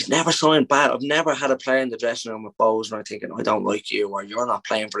he's never signed bad. I've never had a player in the dressing room with Bose and I'm thinking, I don't like you, or you're not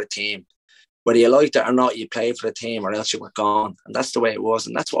playing for the team. Whether you liked it or not, you played for the team, or else you were gone. And that's the way it was.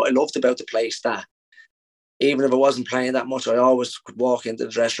 And that's what I loved about the place, that even if I wasn't playing that much, I always could walk into the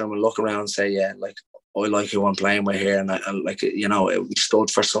dressing room and look around and say, yeah, like, I like who I'm playing with here. And I like, we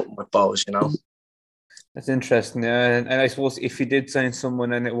stood for something with Bose, That's interesting. And I suppose if you did sign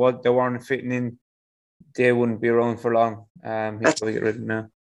someone and they weren't fitting in, they wouldn't be around for long. He's probably get rid of now.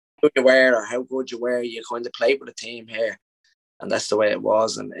 Who you were or how good you were, you kind of played with a team here. And that's the way it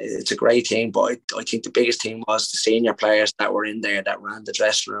was. And it's a great team. But I think the biggest thing was the senior players that were in there that ran the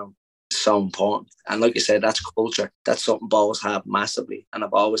dressing room. So important. And like you said, that's culture. That's something Bose have massively. And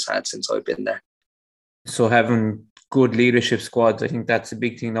I've always had since I've been there. So having good leadership squads, I think that's a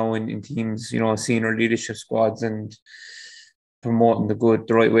big thing now in teams, senior leadership squads, and promoting the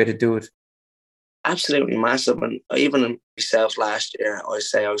right way to do it. Absolutely massive. And even myself last year, I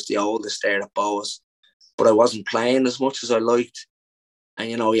say I was the oldest there at Bose, but I wasn't playing as much as I liked. And,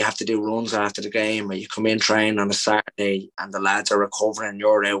 you have to do runs after the game, or you come in training on a Saturday and the lads are recovering and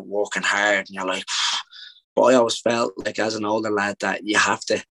you're out working hard and you're like, but I always felt like as an older lad that you have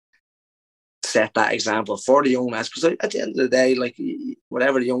to set that example for the young lads, because at the end of the day, like,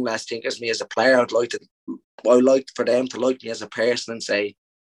 whatever the young lads think of me as a player, I'd like for them to like me as a person and say,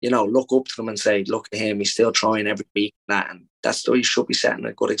 look up to them and say, look at him, he's still trying every week, and that's the way you should be setting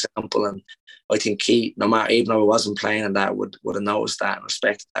a good example. And I think Keith, no matter, even though I wasn't playing in that, would have noticed that and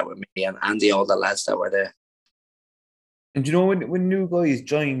respected that with me and the older lads that were there. And when new guys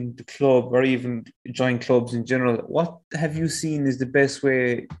join the club, or even join clubs in general, what have you seen is the best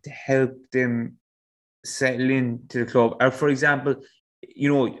way to help them settle into the club? Or, for example,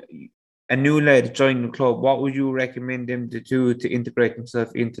 a new lad joining the club, what would you recommend them to do to integrate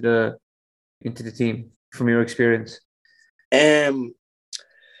themselves into the team from your experience?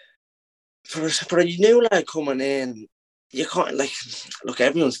 For a new lad coming in, you can't, like, look,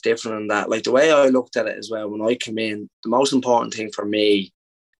 everyone's different in that. Like, the way I looked at it as well, when I came in, the most important thing for me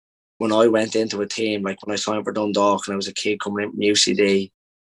when I went into a team, like when I signed for Dundalk and I was a kid coming in from UCD, I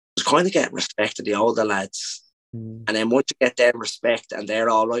was kind of getting respect to the older lads. And then once you get them respect and they're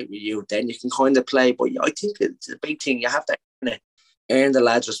all right with you, then you can kind of play. But I think it's a big thing. You have to earn the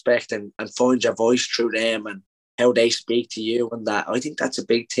lads' respect and find your voice through them and how they speak to you and that. I think that's a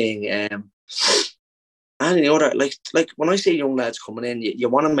big thing. And the other, like when I see young lads coming in, you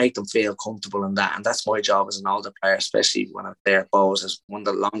want to make them feel comfortable in that. And that's my job as an older player, especially when I'm there at Bohs as one of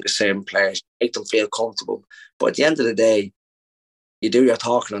the longest serving players, make them feel comfortable. But at the end of the day, you do your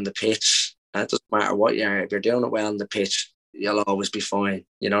talking on the pitch. And it doesn't matter what you are. If you're doing it well on the pitch, you'll always be fine.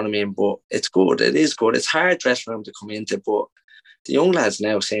 You know what I mean? But it's good. It is good. It's hard dress for them to come into, but the young lads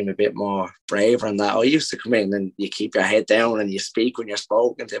now seem a bit more braver and that. I used to come in and you keep your head down and you speak when you're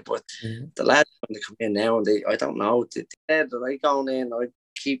spoken to, but the lads when they come in now, and I don't know, they're like going in, I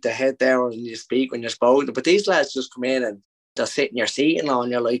keep the head down and you speak when you're spoken to. But these lads just come in and they're sitting your seat and all,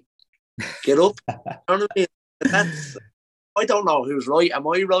 and you're like, get up. You know what I mean? That's, I don't know who's right. Am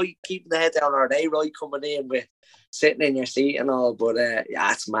I right keeping the head down, or are they right coming in with sitting in your seat and all? But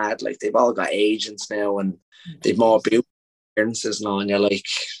yeah, it's mad. Like they've all got agents now and they've more boot appearances and all, and you're like,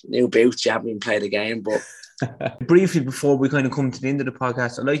 new boots, you haven't even played a game. But briefly before we kind of come to the end of the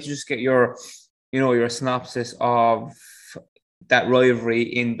podcast, I'd like to just get your synopsis of that rivalry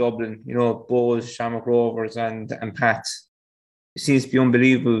in Dublin. You know, Bohs, Shamrock Rovers, and Pats. It seems to be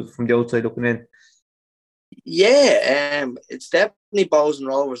unbelievable from the outside looking in. Yeah, it's definitely Bohs and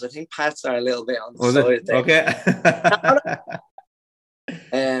Rovers. I think Pats are a little bit on the side there. Okay.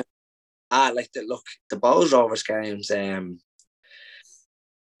 The Bohs Rovers games,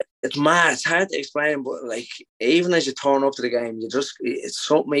 it's mad. It's hard to explain, but like even as you turn up to the game, it's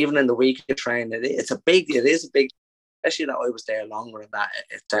something. Even in the week of training, it is a big. Especially that I was there longer and that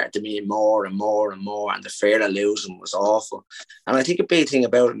it started to mean more and more and more, and the fear of losing was awful. And I think a big thing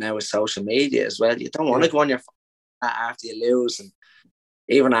about it now is social media as well. You don't want to go on your phone after you lose, and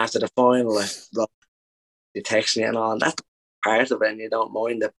even after the final, you text me and all, and that's part of it, and you don't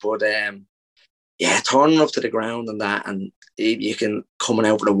mind it. But turning up to the ground and that, and you can coming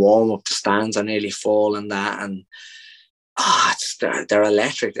out with a warm up, the stands are nearly full and that, and they're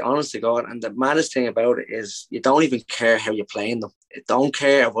electric, honest to God. And the maddest thing about it is you don't even care how you're playing them. You don't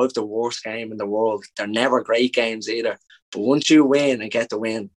care if it's the worst game in the world. They're never great games either. But once you win and get the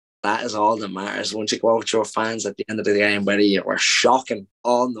win, that is all that matters. Once you go out with your fans at the end of the game, whether you were shocking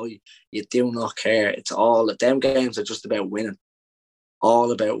all night, you do not care. It's all, them games are just about winning.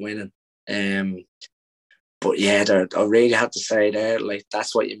 All about winning. But yeah, I really have to say there, like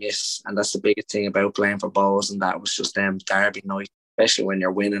that's what you miss, and that's the biggest thing about playing for Bohs, and that was just them derby night, especially when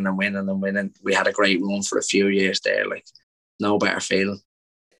you're winning and winning and winning. We had a great run for a few years there, like no better feeling.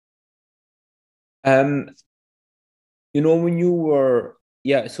 When you were,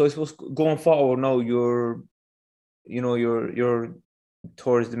 so I suppose going forward now, you're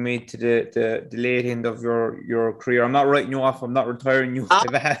towards the mid to the late end of your career. I'm not writing you off. I'm not retiring you.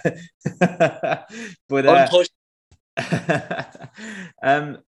 But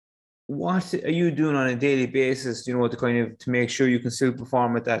what are you doing on a daily basis? To kind of to make sure you can still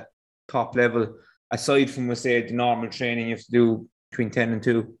perform at that top level, aside from the normal training you have to do between 10 and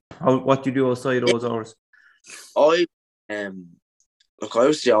 2. What do you do outside those hours? I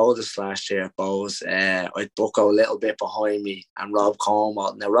was the oldest last year at Bohs. I'd Bucko a little bit behind me, and Rob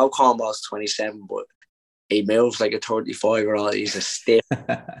Cornwall. Now, Rob Cornwall's 27, but he moves like a 35-year-old. He's a stiff.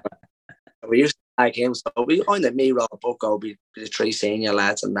 We used to like him. So we kind of, me, Rob, Bucko, be the 3 senior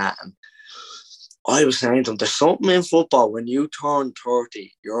lads and that. And I was saying to him, there's something in football, when you turn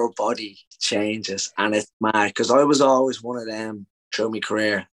 30, your body changes, and it's mad. Because I was always one of them through my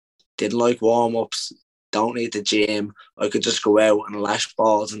career. Didn't like warm-ups. Don't need the gym. I could just go out and lash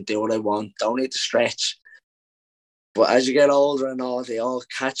balls and do what I want. Don't need to stretch. But as you get older and all, they all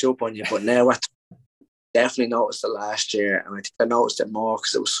catch up on you. But now I definitely noticed it last year, and I think I noticed it more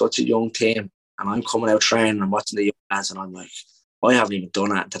because it was such a young team. And I'm coming out training and watching the young lads, and I'm like, I haven't even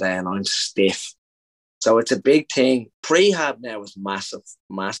done that today, and I'm stiff. So it's a big thing. Prehab now is massive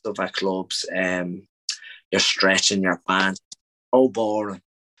at clubs. You're stretching your bands. So boring.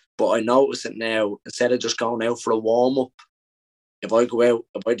 But I notice it now, instead of just going out for a warm-up, if I go out,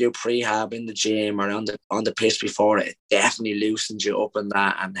 if I do prehab in the gym or on the pitch before it definitely loosens you up in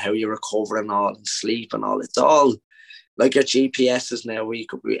that, and how you recover and all, and sleep and all. It's all like your GPSs now.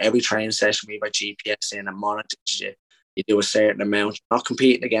 Every training session we have our GPS in and monitors you. You do a certain amount. You're not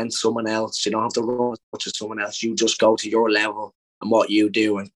competing against someone else. You don't have to run as much as someone else. You just go to your level and what you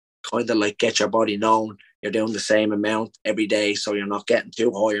do, and kind of like get your body known. You're doing the same amount every day, so you're not getting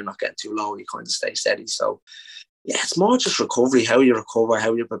too high, you're not getting too low. You kind of stay steady. So yeah, it's more just recovery. How you recover,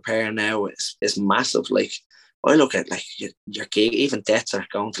 how you prepare now is massive. Like I look at like your gig, even Debts are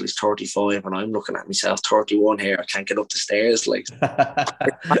going till he's 35, and I'm looking at myself 31 here. I can't get up the stairs. Like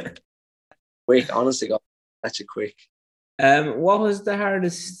quick, honestly, God, that's a quick. What was the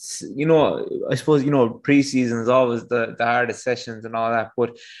hardest? I suppose pre-season is always the hardest sessions and all that.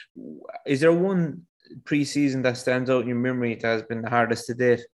 But is there one pre-season that stands out in your memory that has been the hardest to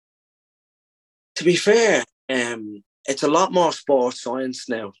date? To be fair, it's a lot more sports science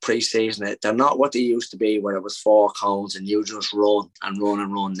now. Pre-season, they're not what they used to be, where it was 4 cones and you just run and run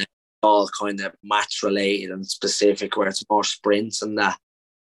and run. They're all kind of match related and specific, where it's more sprints and that.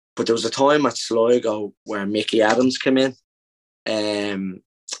 But there was a time at Sligo where Mickey Adams came in.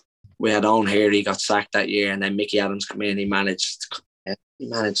 We had Owen here, he got sacked that year, and then Mickey Adams came in. He managed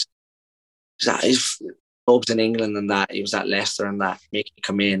his clubs in England and that. He was at Leicester and that. Mickey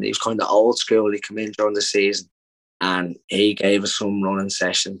come in. He was kind of old school. He came in during the season, and he gave us some running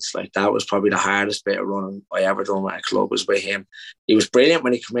sessions. Like that was probably the hardest bit of running I ever done at a club was with him. He was brilliant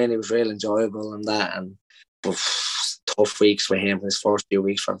when he came in. He was real enjoyable and that. And tough weeks with him. His first few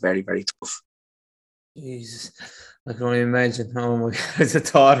weeks were very, very tough. Jesus, I can only imagine. Oh my God, it's a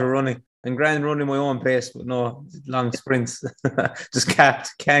thought of running. I'm grand running my own pace, but no long sprints. Just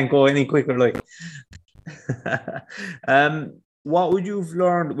can't go any quicker. Like, what would you've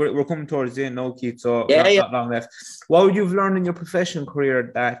learned? We're coming towards the end now, Keith. So not long left. What would you've learned in your professional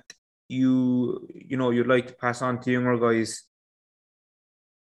career that you'd like to pass on to younger guys?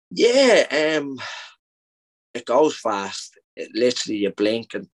 Yeah, it goes fast. Literally, you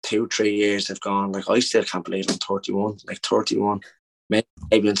blink and 2-3 years have gone. Like I still can't believe I'm 31. Like 31, maybe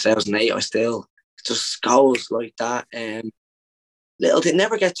in 2008, I still it just goes like that. Little thing,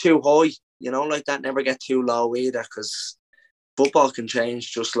 never get too high, like that. Never get too low either, because football can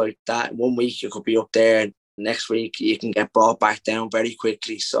change just like that. 1 week you could be up there, and next week you can get brought back down very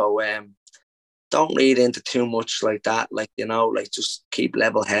quickly. So don't read into too much like that. Like just keep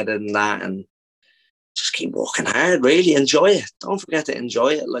level headed and that, and just keep working hard. Really enjoy it. Don't forget to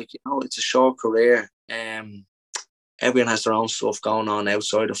enjoy it. Like it's a short career. Everyone has their own stuff going on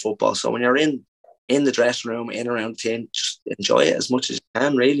outside of football. So when you're in the dressing room, in around the team, just enjoy it as much as you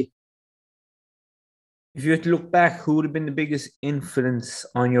can. Really. If you had to look back, who would have been the biggest influence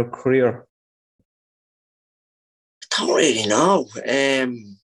on your career? I don't really know.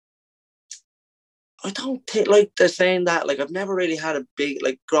 I don't think, like they're saying that, like I've never really had a big,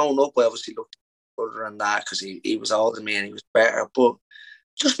 like growing up, I obviously looked other than that because he was older than me and he was better, but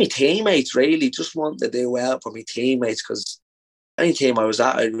just my teammates really just wanted to do well for my teammates, because any team I was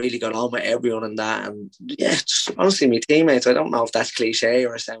at, I really got on with everyone and that. And yeah, just honestly, my teammates, I don't know if that's cliche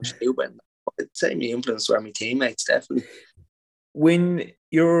or I sound stupid, but I'd say my influence were my teammates, definitely. When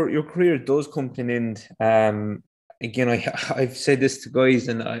your career does come to an end, again, I've said this to guys,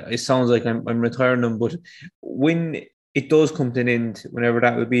 and it sounds like I'm retiring them, but when it does come to an end, whenever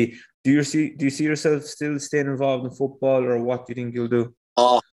that will be, do you see yourself still staying involved in football, or what do you think you'll do?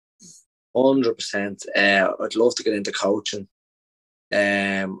 Oh, 100%. I'd love to get into coaching.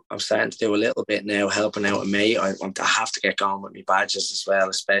 I'm starting to do a little bit now, helping out a mate. I have to get going with my badges as well,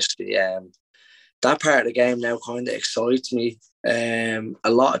 especially that part of the game now kind of excites me. A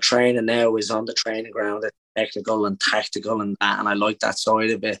lot of training now is on the training ground, technical and tactical and that, and I like that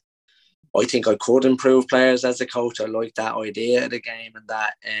side of it. I think I could improve players as a coach. I like that idea of the game and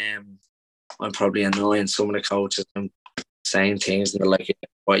that. I'm probably annoying some of the coaches and saying things and they're like,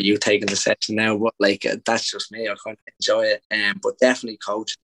 "What are you taking the session now?" But like that's just me. I kind of enjoy it. But definitely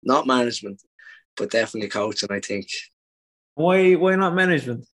coaching, not management, but definitely coaching, I think. Why not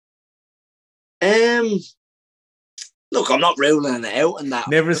management? Look, I'm not ruling it out and that.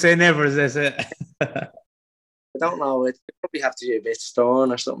 Never say never, as I say. I don't know. It probably have to be a bit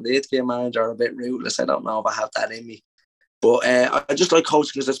stern or something. To be a manager or a bit ruthless. I don't know if I have that in me. But I just like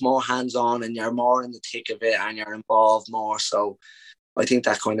coaching because it's more hands-on and you're more in the thick of it and you're involved more. So I think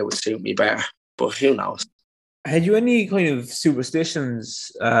that kind of would suit me better. But who knows? Had you any kind of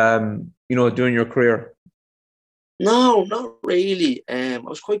superstitions, during your career? No, not really. I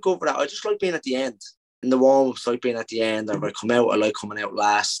was quite good for that. I just like being at the end. In the warm-ups, I like being at the end. Or if I come out, I like coming out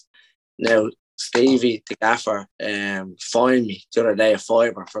last. Now, Stevie, the gaffer, fined me the other day a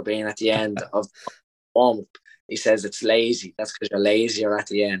fiver for being at the end of the warm-up. He says it's lazy. That's because you're lazier at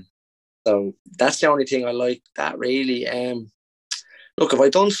the end. So that's the only thing I like. That really. Look, if I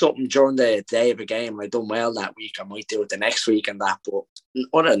done something during the day of a game and I done well that week, I might do it the next week and that. But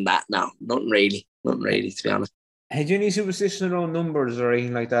other than that, no, nothing really, to be honest. Had you any superstition around numbers or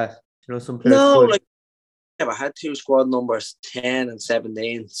anything like that? Some players. No, I had 2 squad numbers, 10 and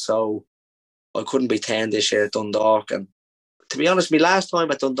 17. So I couldn't be 10 this year at Dundalk. And to be honest, my last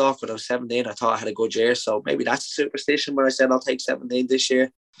time at Dundalk when I was 17, I thought I had a good year. So maybe that's a superstition where I said I'll take 17 this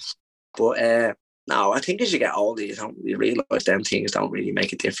year. But no, I think as you get older, you realise them things don't really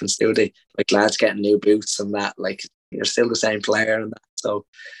make a difference, do they? Like lads getting new boots and that, like you're still the same player and that. So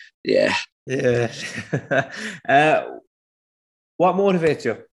yeah. Yeah. What motivates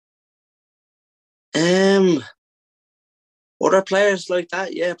you? Other players like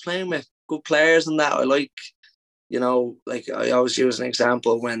that, yeah, playing with good players and that. I like, like I always use an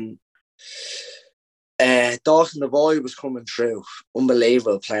example when Dawson the boy was coming through.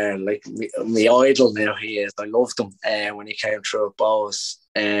 Unbelievable player, like my idol now he is. I loved him when he came through at Bows.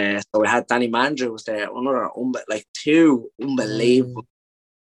 So we had Danny Mandrew was there, another like two unbelievable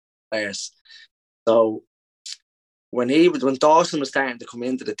players. So when Dawson was starting to come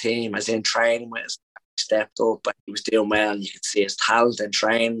into the team, as in training with us, he stepped up and he was doing well, and you could see his talent in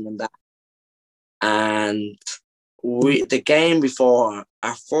training and that. And the game before,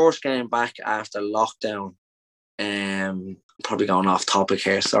 our first game back after lockdown, probably going off topic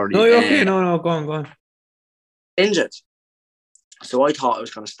here, sorry. No, you're okay. No, go on. Injured. So I thought I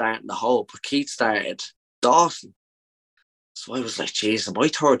was going to start in the hole, but Keith started Dawson. So I was like, geez, am I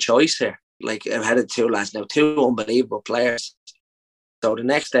third choice here? Like, I've had two lads now, two unbelievable players. So the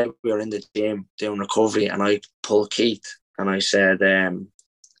next day we were in the gym doing recovery, and I pulled Keith and I said,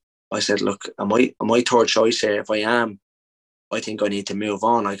 look, am I third choice here? If I am, I think I need to move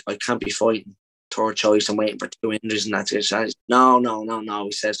on. I can't be fighting third choice and waiting for two injuries and that's it. So no.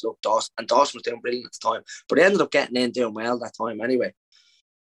 He says, look, Dawson was doing brilliant at the time, but he ended up getting in doing well that time anyway.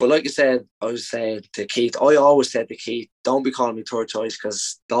 But like you said, I was saying to Keith, I always said to Keith, don't be calling me third choice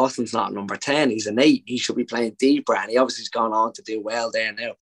because Dawson's not number 10. He's an 8. He should be playing deeper, and he obviously has gone on to do well there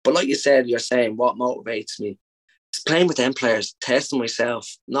now. But like you said, you're saying what motivates me is playing with them players, testing myself,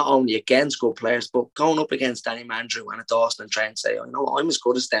 not only against good players, but going up against Danny Mandrew and a Dawson and trying to say, I'm as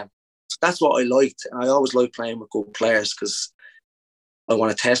good as them. So that's what I liked. And I always like playing with good players because I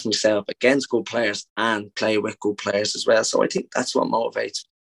want to test myself against good players and play with good players as well. So I think that's what motivates me.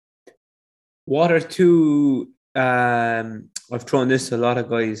 What are two, I've thrown this to a lot of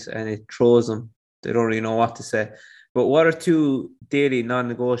guys and it throws them. They don't really know what to say. But what are two daily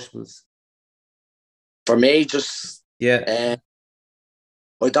non-negotiables? For me, I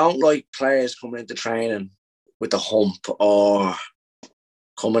don't like players coming into training with a hump or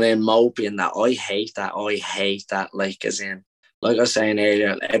coming in mopey and that. I hate that. Like, as in, like I was saying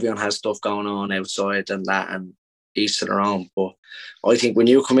earlier, everyone has stuff going on outside and that, and each to their own. But I think when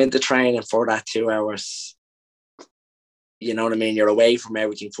you come into training for that 2 hours, you know what I mean, you're away from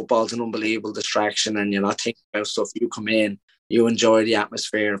everything. Football's an unbelievable distraction and you're not thinking about stuff. You come in, you enjoy the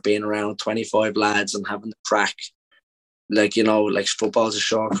atmosphere of being around 25 lads and having the crack. Like, like football's a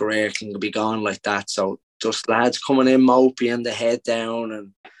short career, can be gone like that. So just lads coming in mopey and the head down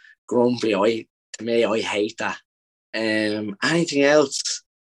and grumpy, I hate that. Anything else?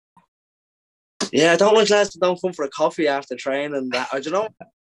 Yeah, I don't like lads that don't come for a coffee after training. That I don't know,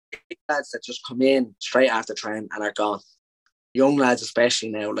 lads that just come in straight after training and are gone. Young lads, especially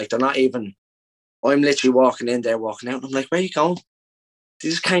now, like they're not even. I'm literally walking in there, walking out, and I'm like, "Where are you going?" They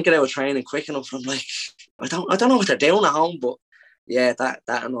just can't get out of training quick enough. I'm like, I don't know what they're doing at home, but yeah, that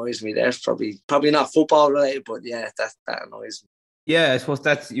annoys me. There's probably not football related, but yeah, that annoys me. Yeah, I suppose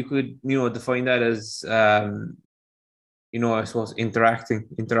that's, you could define that as I suppose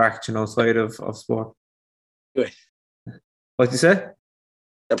interaction outside of sport. Anyway, what you say?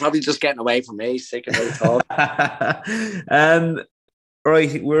 They're probably just getting away from me, sick of me talking.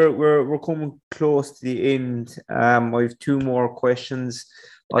 Right, we're coming close to the end. I have two more questions.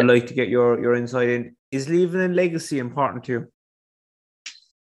 I'd like to get your insight in. Is leaving a legacy important to you?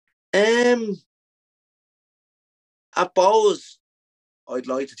 At Bows, I'd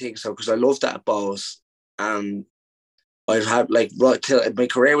like to think so because I loved that at Bows. I've had right till my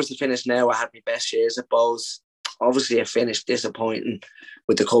career was to finish now. I had my best years at Bows. Obviously, I finished disappointing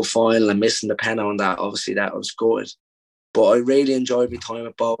with the cup final and missing the penalty on that. Obviously, that was good. But I really enjoyed my time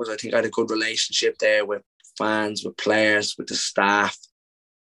at Bows. I think I had a good relationship there with fans, with players, with the staff.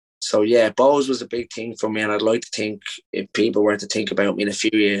 So, yeah, Bows was a big thing for me. And I'd like to think if people were to think about me in a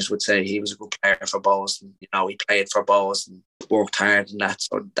few years, would say he was a good player for Bows. And, he played for Bows and worked hard and that.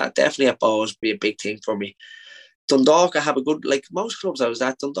 So that definitely at Bows would be a big thing for me. Dundalk, I have a good, like most clubs I was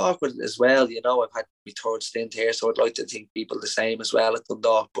at, Dundalk as well, I've had my third stint here, so I'd like to think people the same as well at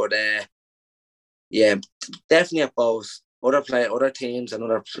Dundalk. But yeah, definitely at Bows. Other teams and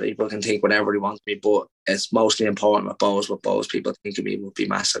other people can think whatever they want to me, but it's mostly important at Bows. What Bows people think of me would be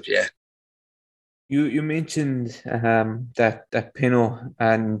massive, yeah. You mentioned that Pino,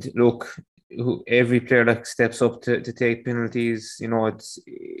 and look, every player that steps up to take penalties,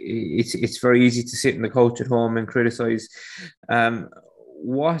 it's very easy to sit in the couch at home and criticize.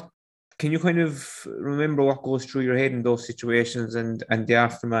 What can you kind of remember what goes through your head in those situations and the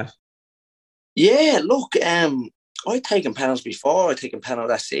aftermath? Yeah, look, I'd taken penalties before. I'd taken penalties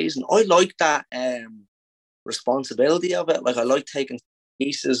that season. I like that responsibility of it. Like, I like taking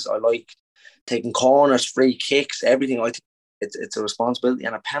pieces. I like taking corners, free kicks, everything. I think it's a responsibility,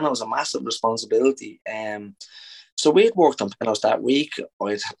 and a penalty is a massive responsibility. So we had worked on penalties that week.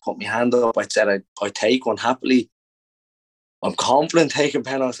 I'd put my hand up. I'd said I'd take one happily. I'm confident taking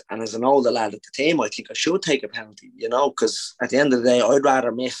penalties, and as an older lad at the team, I think I should take a penalty, because at the end of the day, I'd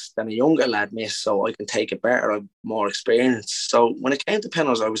rather miss than a younger lad miss, so I can take it better. I'm more experienced. So when it came to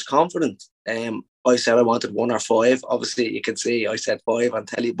penalties, I was confident. I said I wanted 1 or 5. Obviously, you can see I said 5 on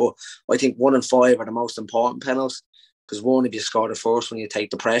telly, but I think 1 and 5 are the most important penalties, because one, if you score the first one, you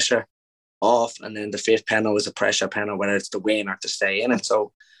take the pressure off, and then the 5th penalty is a pressure penalty, whether it's to win or to stay in it.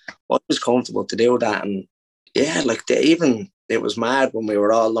 So I was comfortable to do that, and yeah, like it was mad when we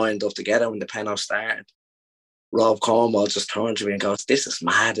were all lined up together when the penalty started. Rob Cornwall just turned to me and goes, "This is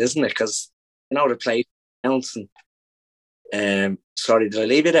mad, isn't it?" Because the play bouncing. Sorry, did I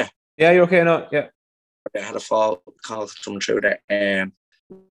leave you there? Yeah, you're okay now. Yeah, I had a fall call coming through there.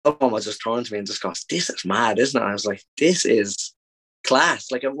 Rob Cornwall just turned to me and just goes, "This is mad, isn't it?" I was like, "This is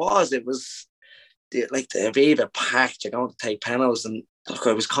class." Like it was like the Aviva packed. You're going to take penalties, and look,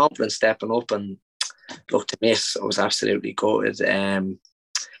 I was confident stepping up and. Look, to miss, I was absolutely gutted.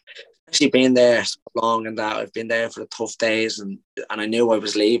 Actually been there so long, and that I've been there for the tough days, and I knew I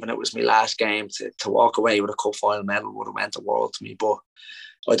was leaving. It was my last game. To walk away with a cup final medal would have meant the world to me, but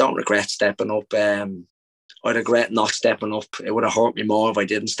I don't regret stepping up. I regret not stepping up. It would have hurt me more if I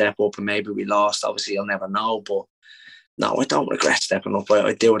didn't step up and maybe we lost. Obviously, you'll never know, but no, I don't regret stepping up.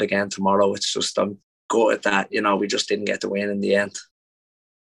 I'd do it again tomorrow. It's just I'm gutted that we just didn't get the win in the end.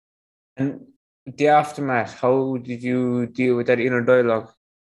 And the aftermath, how did you deal with that inner dialogue?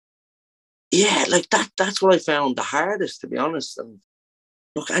 Yeah, like that's what I found the hardest, to be honest. And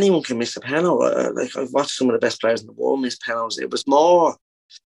look, anyone can miss a penalty. Like I've watched some of the best players in the world miss penalties. It was more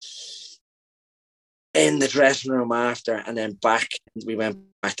in the dressing room after, and then we went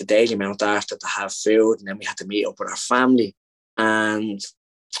back to Dalymount after to have food, and then we had to meet up with our family. And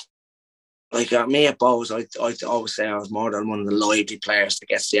like me at Bows, I always say I was more than one of the lively players that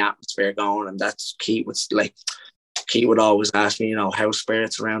gets the atmosphere going, and that's key. Keith would always ask me, how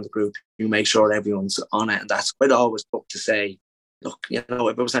spirits around the group. You make sure everyone's on it, and that's what I'd always look to say. Look, if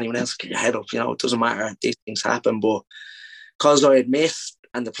it was anyone else, get your head up. It doesn't matter. These things happen, but because I had missed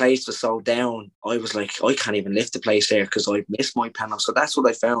and the place was so down, I was like, I can't even lift the place here because I'd missed my penalty. So that's what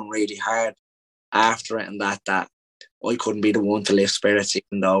I found really hard after it, and that I couldn't be the one to lift spirits,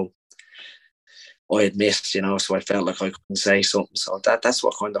 even though I had missed, so I felt like I couldn't say something. So that's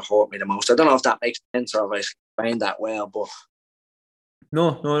what kind of hurt me the most. I don't know if that makes sense or if I explained that well, but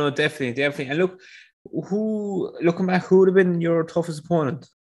No, definitely. And look, looking back, who would have been your toughest opponent?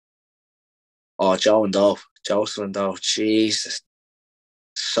 Oh, Joseph and Doe, Jesus,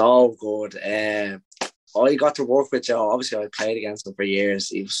 so good. I got to work with Joe. Obviously, I played against him for years.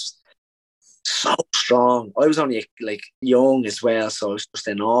 He was so strong. I was only like young as well, so I was just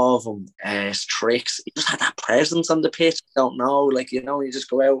in awe of him. His tricks. He just had that presence on the pitch. I don't know, you just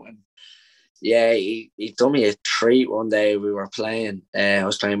go out and yeah, he done me a treat one day. We were playing. I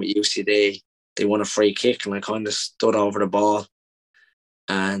was playing with UCD. They won a free kick, and I kind of stood over the ball.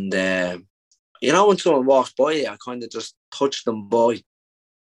 And when someone walks by you, I kind of just touched them by.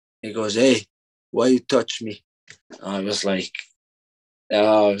 He goes, "Hey, why you touch me?" I was like,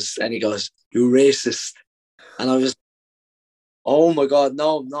 and he goes, "You racist." And I was, "Oh my God,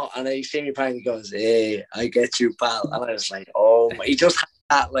 no, I'm not." And he see me playing, he goes, "Hey, I get you, pal." And I was like, "Oh my," he just had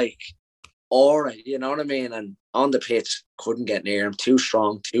that like aura, you know what I mean? And on the pitch, couldn't get near him. Too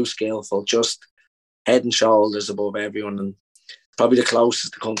strong, too skillful, just head and shoulders above everyone. And probably the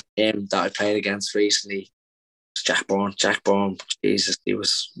closest to come to him that I played against recently was Jack Byrne. Jack Byrne, Jesus,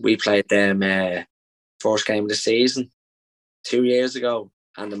 we played them first game of the season 2 years ago,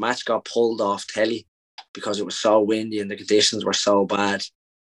 and the match got pulled off telly because it was so windy and the conditions were so bad.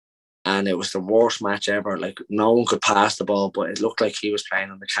 And it was the worst match ever. Like, no one could pass the ball, but it looked like he was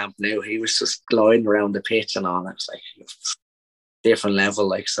playing on the Camp Nou. He was just gliding around the pitch and all. It was like different level.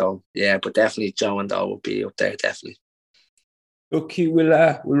 Like, so yeah, but definitely Joe and Doe would be up there, definitely. Okay,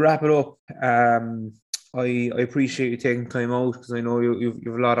 we'll wrap it up. I appreciate you taking time out because I know you've a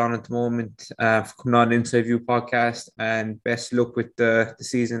lot on at the moment for coming on the Inside View podcast, and best luck with the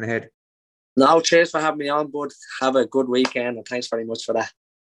season ahead. No, cheers for having me on, bud. Have a good weekend, and thanks very much for that.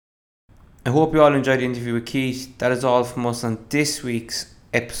 I hope you all enjoyed the interview with Keith. That is all from us on this week's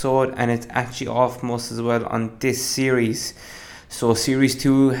episode, and it's actually all from us as well on this series. So Series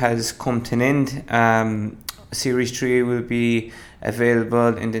 2 has come to an end. Series 3 will be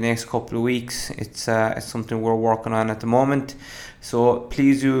available in the next couple of weeks. It's something we're working on at the moment. So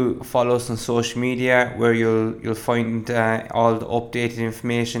please do follow us on social media, where you'll find all the updated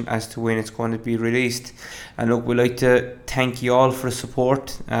information as to when it's going to be released. And look, we'd like to thank you all for the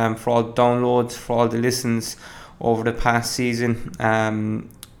support, for all the downloads, for all the listens over the past season.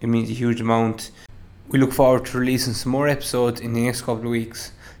 It means a huge amount. We look forward to releasing some more episodes in the next couple of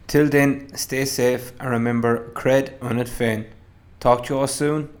weeks. Till then, stay safe and remember, cred unit féin. Talk to you all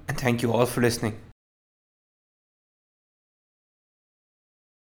soon, and thank you all for listening.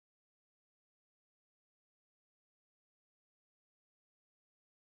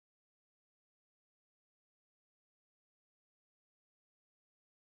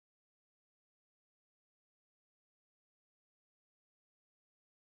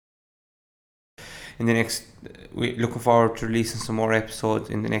 We're looking forward to releasing some more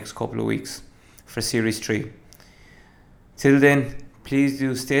episodes in the next couple of weeks for Series 3. Till then, please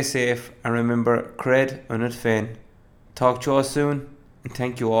do stay safe and remember, cred unit féin. Talk to you all soon, and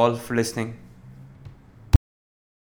thank you all for listening.